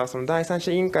しては、その第三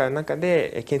者委員会の中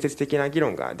で建設的な議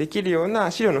論ができるよう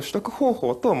な資料の取得方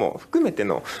法等も含めて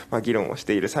の議論をし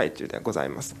ている最中でござい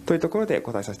ますというところで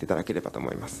答えさせていただければと思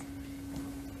います。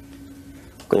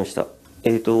わかりました。あ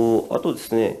とで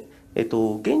すね、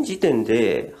現時点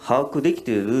で把握でき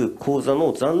ている口座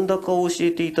の残高を教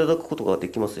えていただくことがで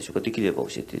きますでしょうか。できれば教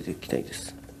えていただきたいで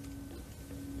す。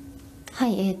は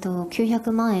い、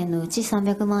900万円のうち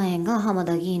300万円が浜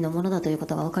田議員のものだというこ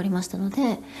とが分かりましたの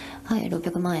で、はい、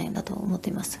600万円だと思って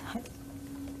います。はい、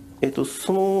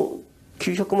その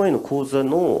900万円の口座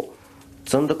の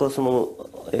残高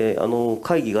は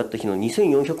会議があった日の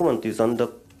2400万という残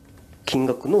高金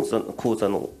額の口座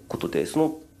のことで、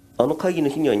会議の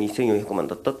日には2400万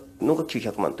だったのが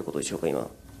900万ということでしょうか。今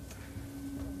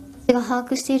私が把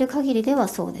握している限りでは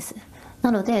そうです。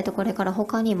なのでこれから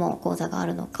他にも口座があ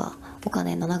るのか、お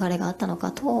金の流れがあったの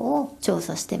か等を調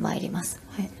査してまいります。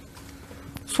はい、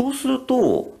そうする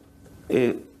と、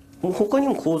他に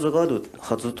も口座がある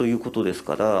はずということです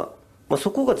から、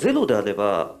そこがゼロであれ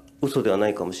ば嘘ではな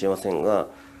いかもしれませんが、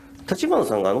立花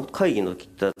さんが会議の時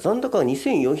言った残高が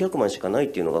2400万しかない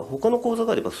っていうのが他の口座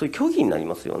があればそういう虚偽になり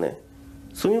ますよね。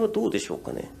それはどうでしょう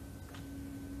かね。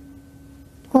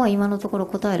ここは今のところ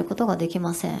答えることができ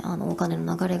ません。お金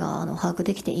の流れが把握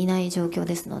できていない状況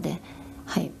ですので。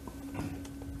はい。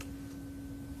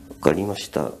わかりまし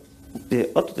た。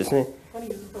で、あとですね。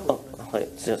はい。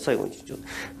じゃあ最後に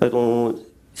政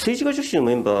治家女子の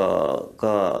メンバー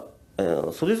が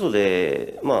それぞ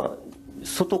れ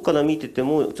外から見てて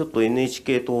もちょっと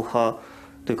NHK 党派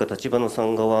というか立花さ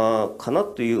ん側かな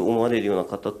という思われるような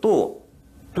方と、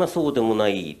そうでもな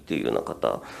いというような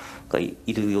方がい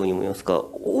るように思いますが、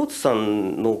大津さ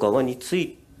んの側につ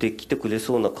いてきてくれ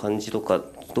そうな感じとか、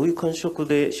どういう感触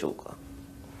でしょうか。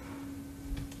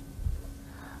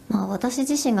私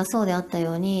自身がそうであった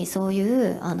ように、そうい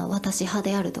う私派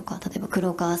であるとか、例えば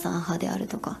黒川さん派である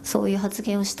とか、そういう発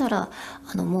言をしたら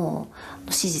も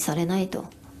う支持されないと、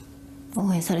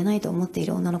応援されないと思ってい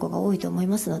る女の子が多いと思い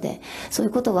ますので、そうい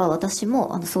うことは私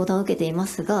も相談を受けていま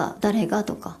すが、誰が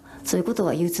とかそういうこと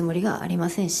は言うつもりがありま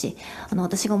せんし、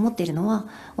私が思っているのは、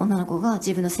女の子が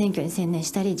自分の選挙に専念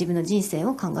したり自分の人生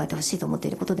を考えてほしいと思って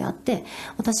いることであって、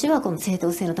私はこの正当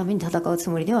性のために戦うつ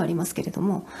もりではありますけれど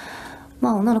も、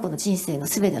女の子の人生の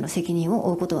全ての責任を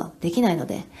負うことはできないの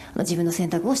で、自分の選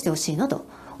択をしてほしいなと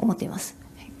思っています。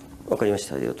わかりまし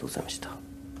た。ありがとうございました。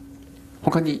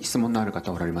他に質問のある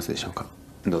方おられますでしょうか。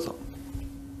どうぞ。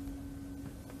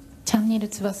チャンネル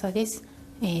翼です。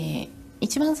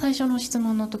一番最初の質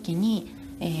問の時に、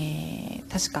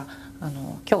確か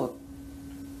今日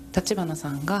立花さ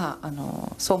んが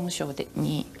総務省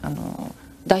に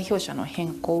代表者の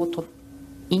変更を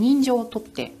委任状を取っ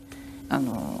て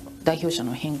代表者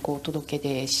の変更届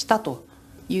出したと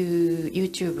いう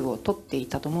YouTube を撮ってい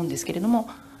たと思うんですけれども、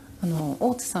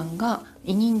大津さんが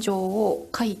委任状を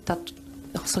書いた、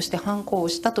そして犯行を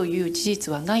したという事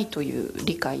実はないという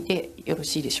理解でよろ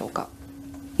しいでしょうか。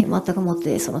全くもっ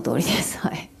てその通りです。は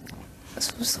い。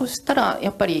そしたらや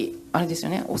っぱりあれです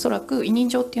よね、おそらく委任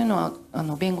状っていうのは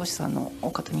弁護士さんのお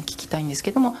方に聞きたいんです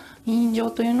けども、委任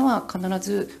状というのは必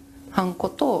ず犯行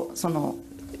とその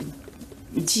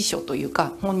辞書という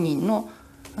か本人の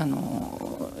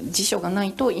辞書がな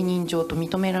いと委任状と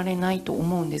認められないと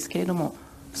思うんですけれども、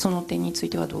その点につい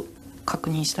ては確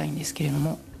認したいんですけれど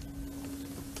も。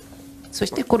そ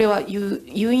してこれは有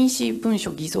印紙文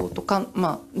書偽造とか、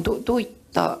どういっ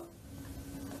た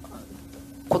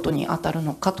ことに当たる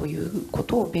のかというこ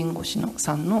とを弁護士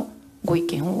さんのご意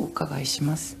見をお伺いし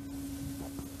ます。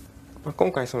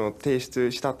今回提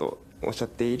出したとおっしゃっ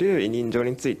ている委任状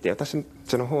について私た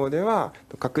ちの方では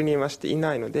確認はしてい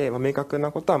ないので、明確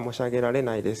なことは申し上げられ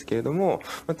ないですけれども、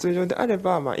通常であれ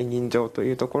ば委任状と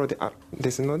いうところ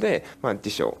ですので、自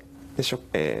称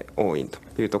押印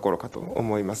というところかと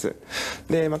思います。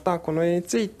でまたこの絵に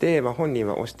ついて、本人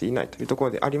は押していないというとこ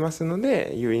ろでありますの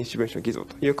で、有印紙文書偽造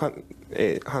という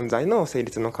犯罪の成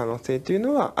立の可能性という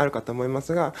のはあるかと思いま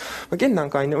すが、現段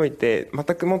階において全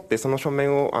くもってその書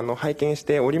面を拝見し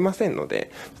ておりませんので、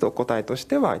お答えとし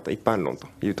ては一般論と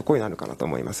いうところになるかなと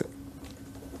思います。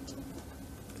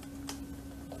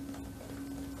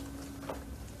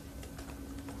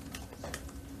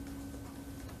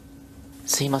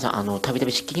すいません、たびた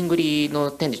び資金繰り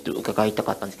の点でちょっと伺いた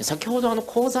かったんですけど、先ほど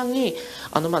口座に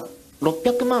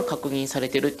600万確認され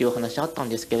てるっていう話あったん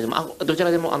ですけれども、どちら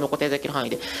でもお答えいただける範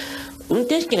囲で、運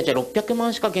転資金がじゃあ600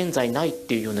万しか現在ないっ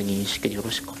ていうような認識でよ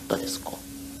ろしかったですか？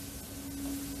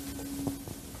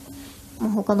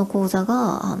他の口座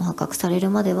が発覚され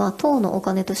るまでは党のお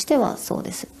金としてはそう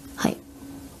です。はい。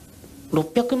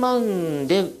600万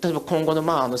で例えば今後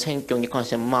の選挙に関し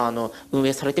ても運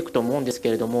営されていくと思うんです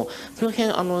けれども、その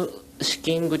辺資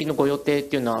金繰りのご予定っ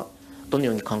ていうのはどの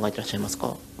ように考えていらっしゃいます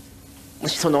か？も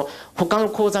し他の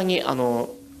口座に現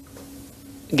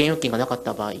預金がなかっ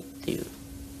た場合っていう。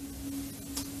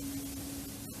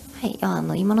は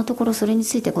い、今のところそれに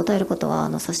ついて答えること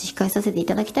は差し控えさせてい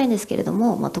ただきたいんですけれど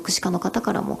も、特殊課の方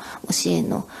からも支援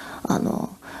の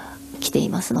来てい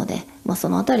ますので、そ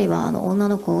のあたりは女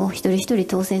の子を一人一人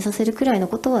当選させるくらいの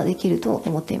ことはできると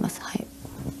思っています。はい、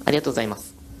ありがとうございま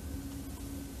す。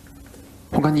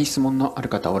他に質問のある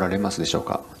方おられますでしょう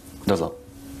か。どうぞ。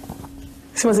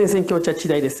すみません、選挙茶地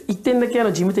代です。1点だけ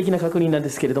事務的な確認なんで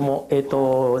すけれども、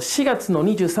4月の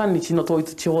23日の統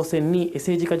一地方選に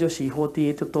政治家女子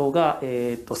48党が、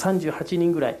38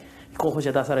人ぐらい候補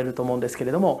者出されると思うんですけ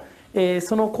れども、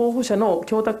その候補者の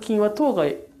供託金は党が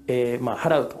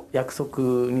払うと約束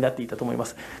になっていたと思いま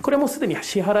す。これはもうすでに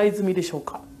支払い済みでしょう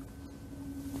か。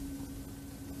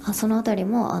そのあたり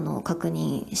も確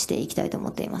認していきたいと思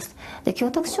っています。で、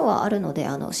供託書はあるので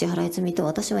支払い済みと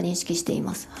私は認識してい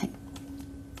ます。はい、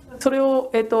それ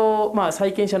を、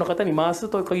債権者の方に回す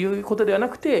ということではな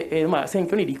くて、選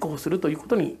挙に立候補するというこ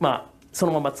とに、そ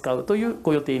のまま使うという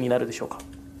ご予定になるでしょうか。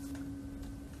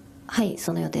はい、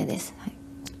その予定です。はい、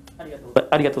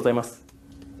ありがとうございます。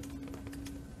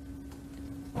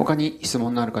他に質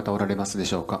問のある方おられますで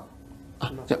しょうか。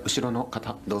じゃあ後ろの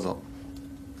方どうぞ。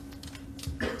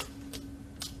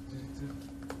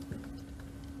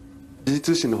時事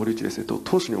通信の堀内です。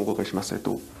党首にお伺いします。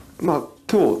今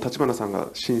日立花さんが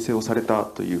申請をされた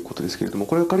ということですけれども、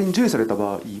これが仮に受理された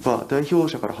場合は代表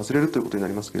者から外れるということにな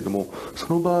りますけれども、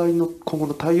その場合の今後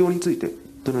の対応について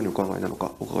どのようにお考えなの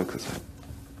かお伺いください。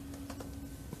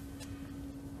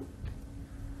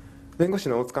弁護士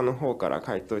の大塚の方から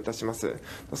回答いたします。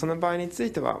その場合につ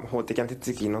いては法的な手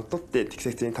続きにのっとって適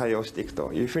切に対応していく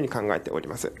というふうに考えており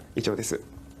ます。以上です。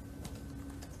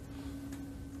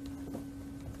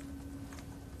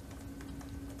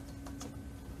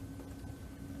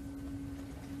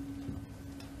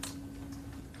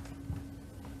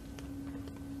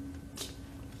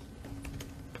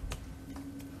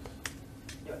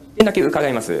1点だけ伺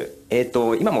います。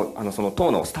今もその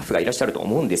党のスタッフがいらっしゃると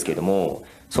思うんですけれども、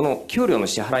その給料の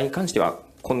支払いに関しては、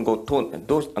今後ど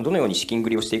のように資金繰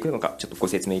りをしていくのか、ちょっとご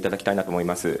説明いただきたいなと思い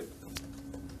ます。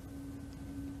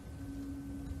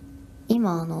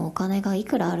今お金がい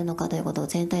くらあるのかということを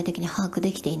全体的に把握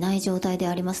できていない状態で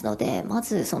ありますので、ま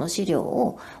ずその資料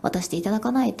を渡していただ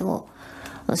かないと、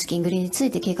資金繰りにつ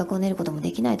いて計画を練ることも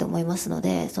できないと思いますの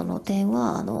で、その点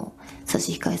は差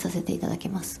し控えさせていただき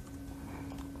ます。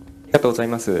ありがとうござい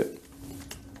ます。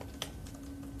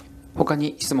他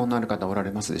に質問のある方おら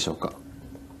れますでしょうか。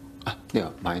で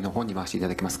は前の方に回していた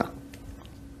だけますか。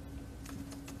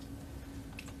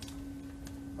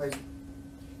はい、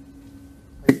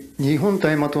日本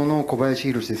大和党の小林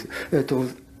宏です。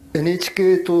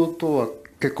NHK 党とは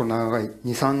結構長い2、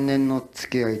3年の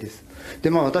付き合いです。で、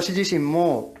私自身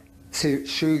も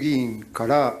衆議院か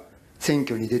ら選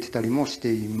挙に出てたりもし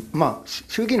て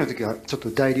衆議院の時はちょっと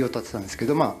代理を立てたんですけ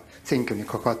ど、選挙に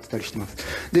関わってたりしてます。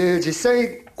で、実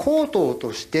際公党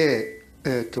として、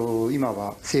今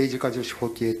は政治家女子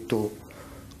48党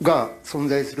が存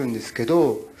在するんですけ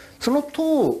ど、その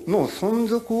党の存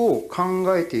続を考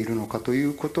えているのかとい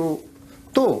うこと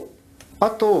と、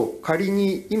あと仮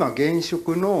に今現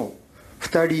職の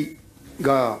2人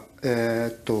が、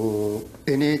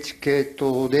NHK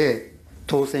党で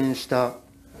当選した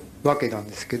わけなん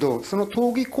ですけど、その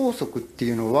党議拘束って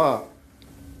いうのは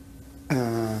ち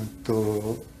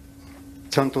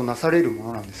ゃんとなされるも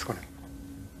のなんですかね。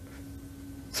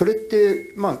それっ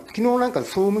て、昨日なんか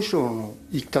総務省の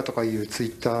行ったとかいうツイ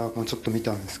ッターもちょっと見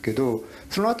たんですけど、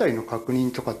そのあたりの確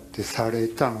認とかってされ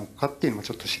たのかっていうのも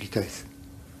ちょっと知りたいです。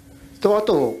と、あ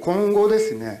と今後で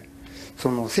すね、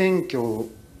その選挙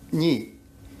に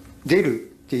出るっ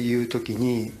ていう時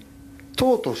に、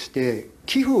党として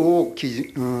寄付を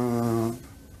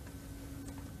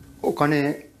お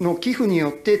金の寄付によ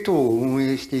って党を運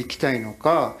営していきたいの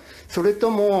か、それ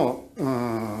とも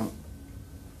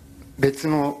別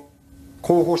の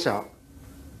候補者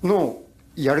の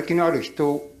やる気のある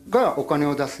人がお金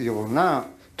を出すような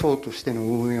党としての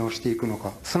運営をしていくの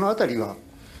か、そのあたりは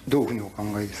どういうふうにお考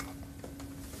えですか。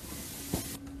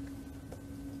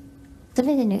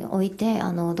全てにおいて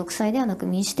独裁ではなく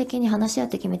民主的に話し合っ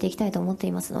て決めていきたいと思って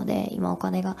いますので、今お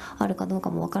金があるかどうか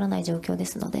もわからない状況で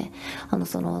すので、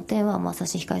その点は差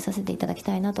し控えさせていただき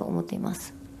たいなと思っていま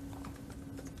す。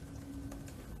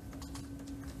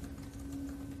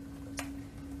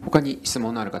他に質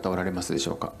問のある方おられますでし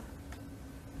ょうか。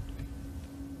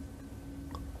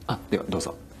ではどう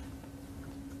ぞ。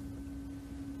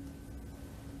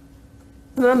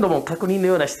何度も確認の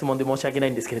ような質問で申し訳な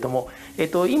いんですけれども、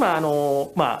今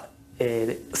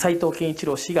斉藤健一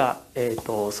郎氏が、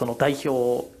その代表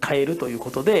を変えるというこ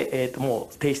とで、も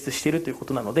う提出しているというこ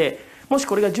となので、もし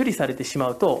これが受理されてしま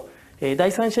うと、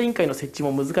第三者委員会の設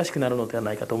置も難しくなるのでは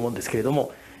ないかと思うんですけれど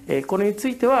も、これにつ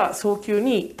いては早急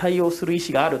に対応する意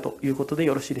思があるということで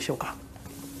よろしいでしょうか。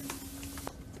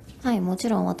はい、もち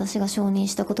ろん私が承認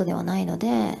したことではないの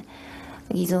で、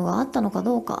偽造があったのか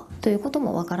どうかということ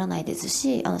もわからないです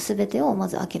し、全てをま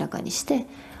ず明らかにして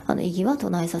異議は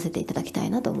唱えさせていただきたい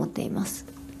なと思っています。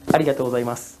ありがとうござい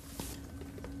ます。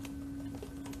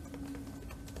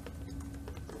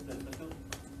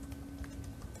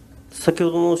先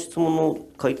ほどの質問の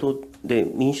回答で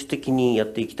民主的にやっ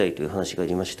ていきたいという話があ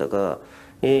りましたが、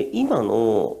今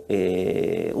の、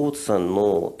大津さん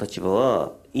の立場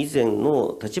は以前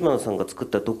の立花さんが作っ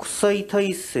た独裁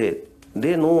体制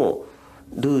での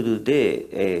ルール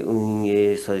で運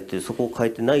営されている、そこを変え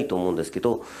てないと思うんですけ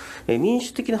ど、民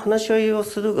主的な話し合いは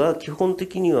するが、基本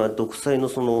的には独裁の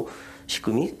その仕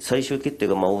組み、最終決定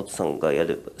が大津さんが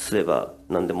すれば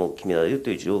何でも決められると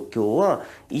いう状況は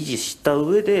維持した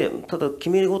上で、ただ決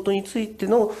めることについて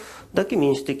のだけ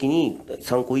民主的に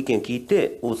参考意見を聞い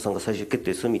て大津さんが最終決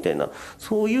定するみたいな、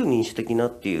そういう民主的な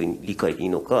っていう理解でいい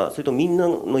のか、それとみんな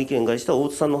の意見がした大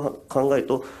津さんの考え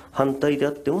と反対であ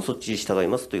ってもそっちに従い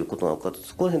ますということなのか、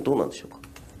そこら辺どうなんでしょうか。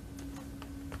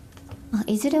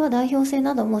いずれは代表選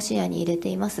なども視野に入れて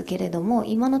いますけれども、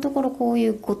今のところこうい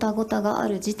うごたごたがあ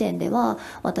る時点では、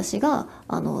私が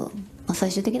最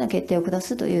終的な決定を下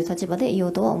すという立場でいよ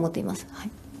うとは思っています。はい、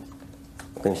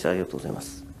わかりました。ありがとうございま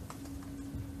す。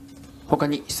他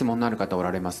に質問のある方お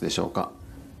られますでしょうか。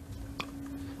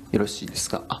よろしいです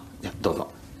か。どうぞ。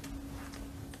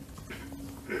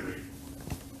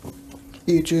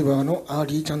YouTuber のアー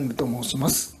リーチャンネルと申しま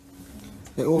す。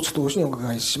大津投手にお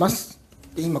伺いします。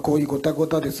今こういうごたご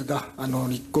たですが、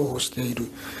立候補している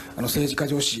政治家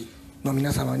女子の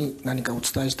皆様に何かお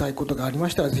伝えしたいことがありま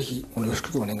したら、ぜひよろし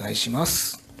くお願いしま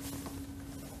す。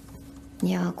い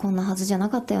やこんなはずじゃな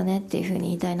かったよねっていうふうに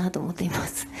言いたいなと思っていま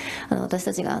す。私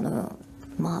たちが応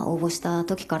募した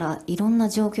時からいろんな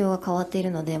状況が変わっている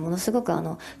ので、ものすごく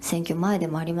選挙前で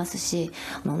もありますし、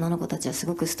女の子たちはす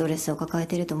ごくストレスを抱え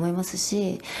ていると思います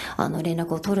し、連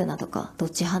絡を取るなとか、どっ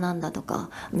ち派なんだと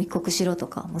か、密告しろと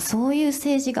か、もうそういう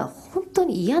政治が本当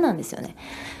に嫌なんですよね。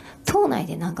党内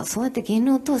でそうやって言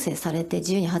論統制されて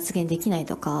自由に発言できない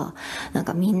とか、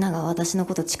みんなが私の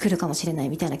ことチクるかもしれない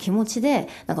みたいな気持ちで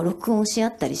録音し合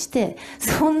ったりして、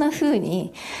そんな風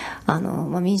に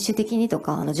民主的にと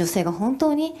か女性が本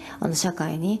当に社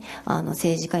会に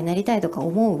政治家になりたいとか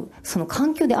思うその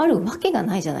環境であるわけが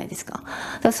ないじゃないですか。だか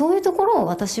らそういうところを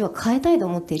私は変えたいと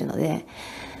思っているので、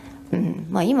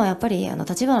今やっぱり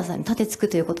立花さんに盾つく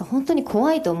ということは本当に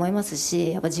怖いと思います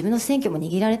し、やっぱ自分の選挙も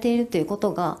握られているというこ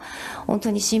とが本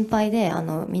当に心配で、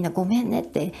みんなごめんねっ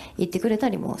て言ってくれた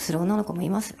りもする女の子もい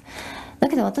ます。だ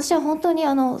けど私は本当に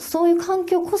そういう環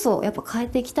境こそやっぱ変え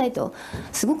ていきたいと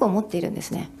すごく思っているんで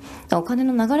すね。お金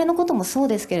の流れのこともそう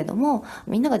ですけれども、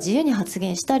みんなが自由に発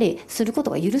言したりすること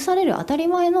が許される当たり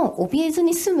前の怯えず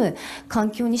に済む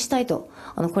環境にしたいと、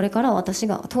これから私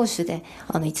が党首で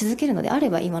居続けるのであ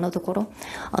れば、今のところ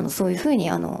そういうふう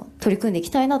に取り組んでいき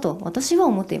たいなと私は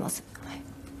思っています。はい、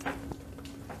あ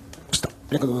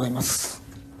りがとうございます。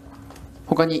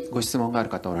他にご質問がある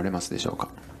方おられますでしょうか。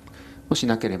もし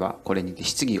なければこれにて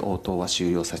質疑応答は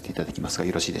終了させていただきますが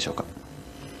よろしいでしょうか。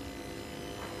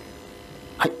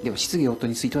はい、では質疑応答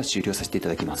については終了させていた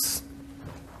だきます。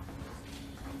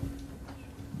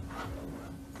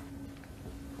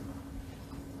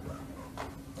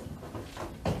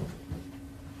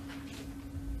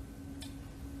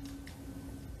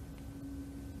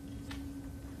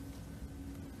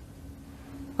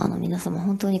皆様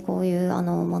本当にこういう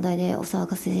問題でお騒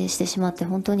がせしてしまって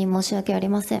本当に申し訳あり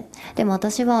ません。でも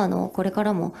私はこれか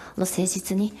らも誠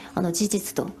実に事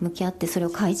実と向き合ってそれを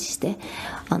開示して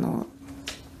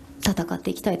戦っ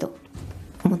ていきたいと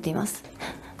思っています。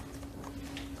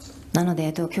なの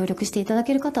で協力していただ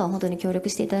ける方は本当に協力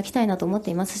していただきたいなと思って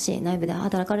いますし、内部で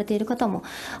働かれている方も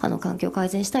環境を改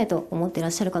善したいと思っていら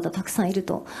っしゃる方たくさんいる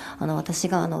と、私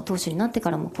が党首になって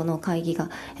からもこの会議が、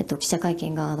記者会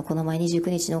見がこの前29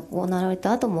日に行われ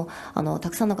た後もた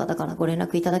くさんの方からご連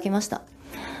絡いただきました。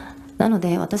なの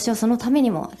で私はそのために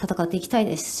も戦っていきたい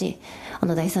ですし、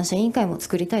第三者委員会も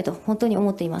作りたいと本当に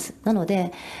思っています。なの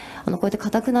でこうやって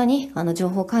頑なに情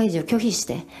報開示を拒否し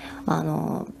て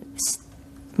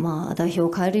代表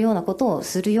を変えるようなことを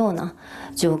するような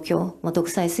状況、独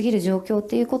裁すぎる状況っ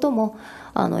ていうことも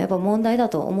やっぱ問題だ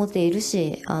と思っている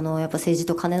し、やっぱ政治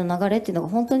と金の流れっていうのが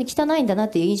本当に汚いんだなっ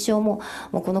ていう印象も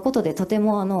このことでとて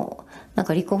もなん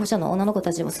か立候補者の女の子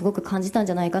たちもすごく感じたん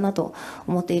じゃないかなと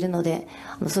思っているので、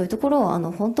そういうところ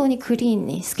を本当にクリーン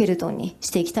にスケルトンにし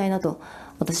ていきたいなと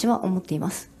私は思ってい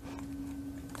ます。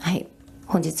はい、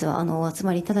本日はお集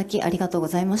まりいただきありがとうご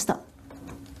ざいました。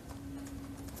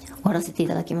終わらせてい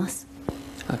ただきます。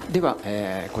では、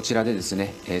こちらでです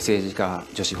ね、政治家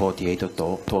女子48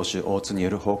党党首大津によ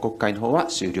る報告会の方は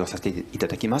終了させていた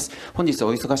だきます。本日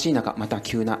お忙しい中、また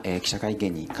急な、記者会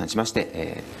見に関しまし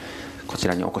て、こち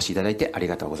らにお越しいただいてあり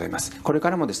がとうございます。これ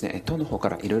からもですね、党の方か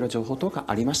らいろいろ情報等が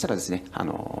ありましたらですね、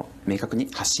明確に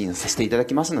発信させていただ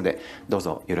きますので、どう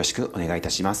ぞよろしくお願いいた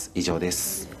します。以上で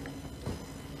す。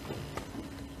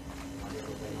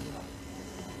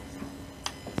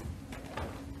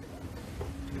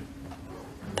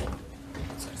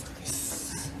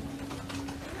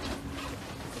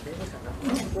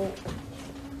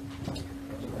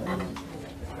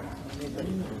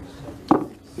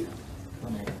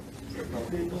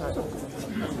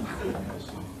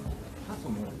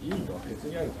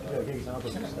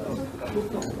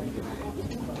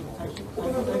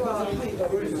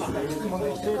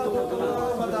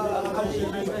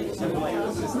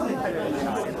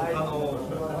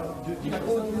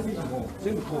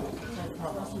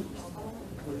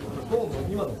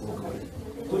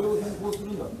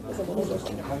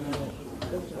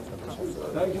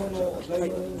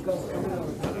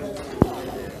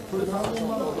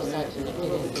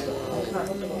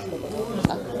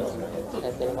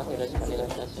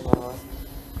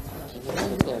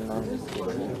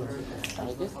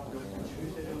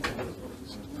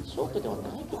ショートでは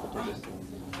ないってことですよね。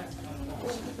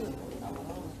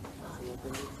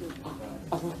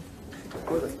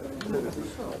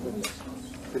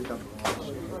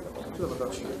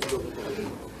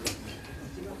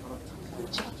う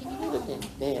ちが気になる点で、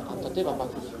例えば、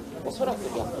おそらく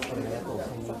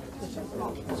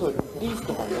そうリース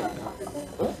とかね、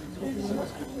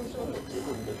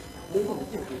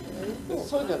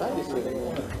そうじゃないですよね。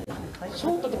シ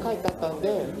ョートで書いてあったん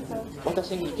で、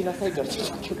私に行きなさいって言われて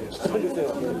来たんです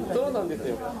よ。そうなんです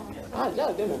よ。じゃ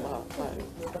あでも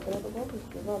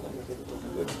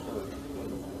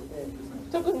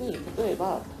特に例え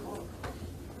ば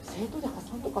政党で破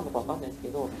産とかのかわかんないですけ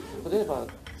ど、例えば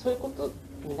そういうこと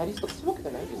になりそうするわけじ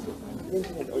ゃないですよ。で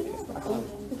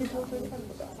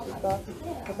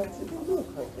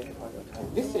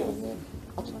すよね。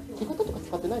あと手形とか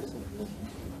使ってないですもんね。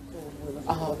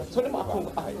それもわか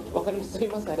ります。すい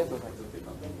ません、ありがとうございます。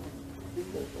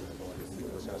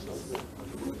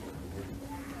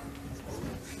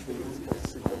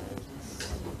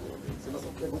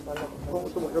今後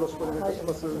ともよろしくお願いいたし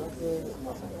ます。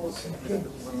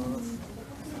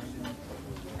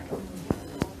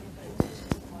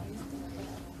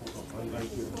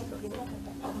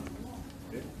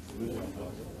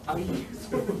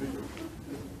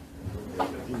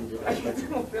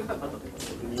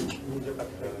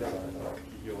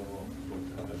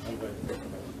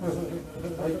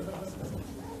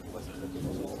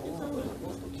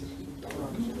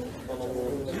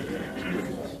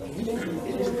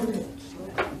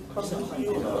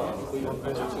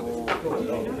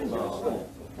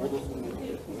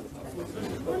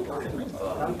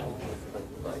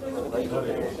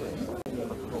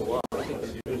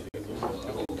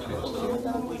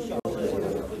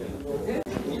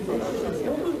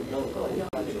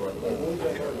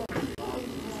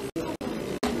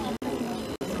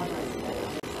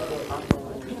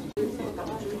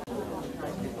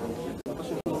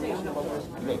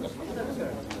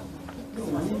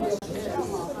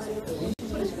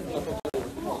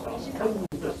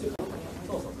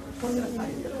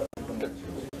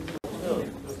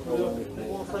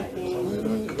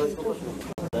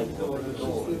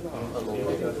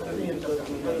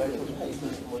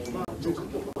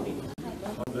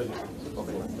ま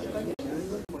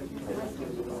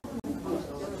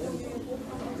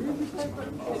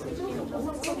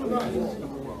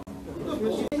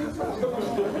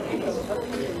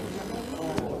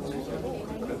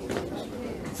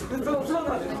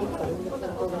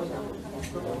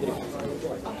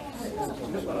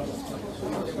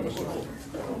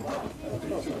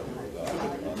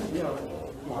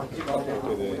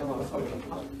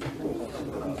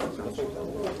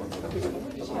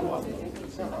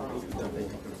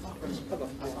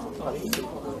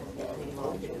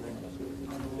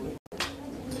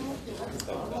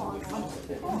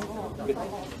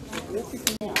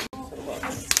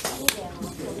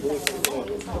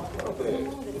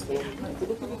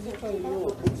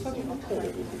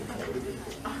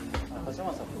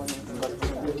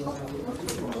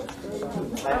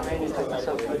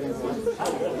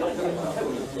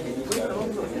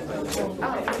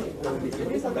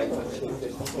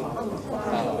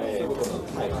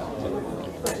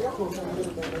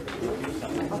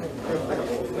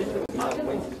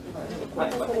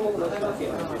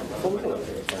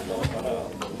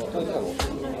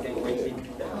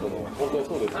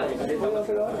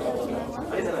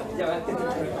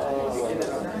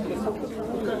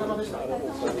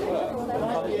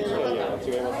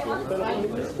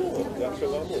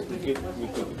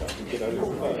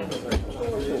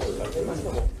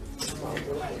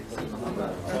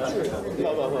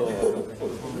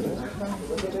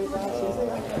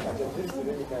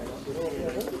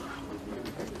あ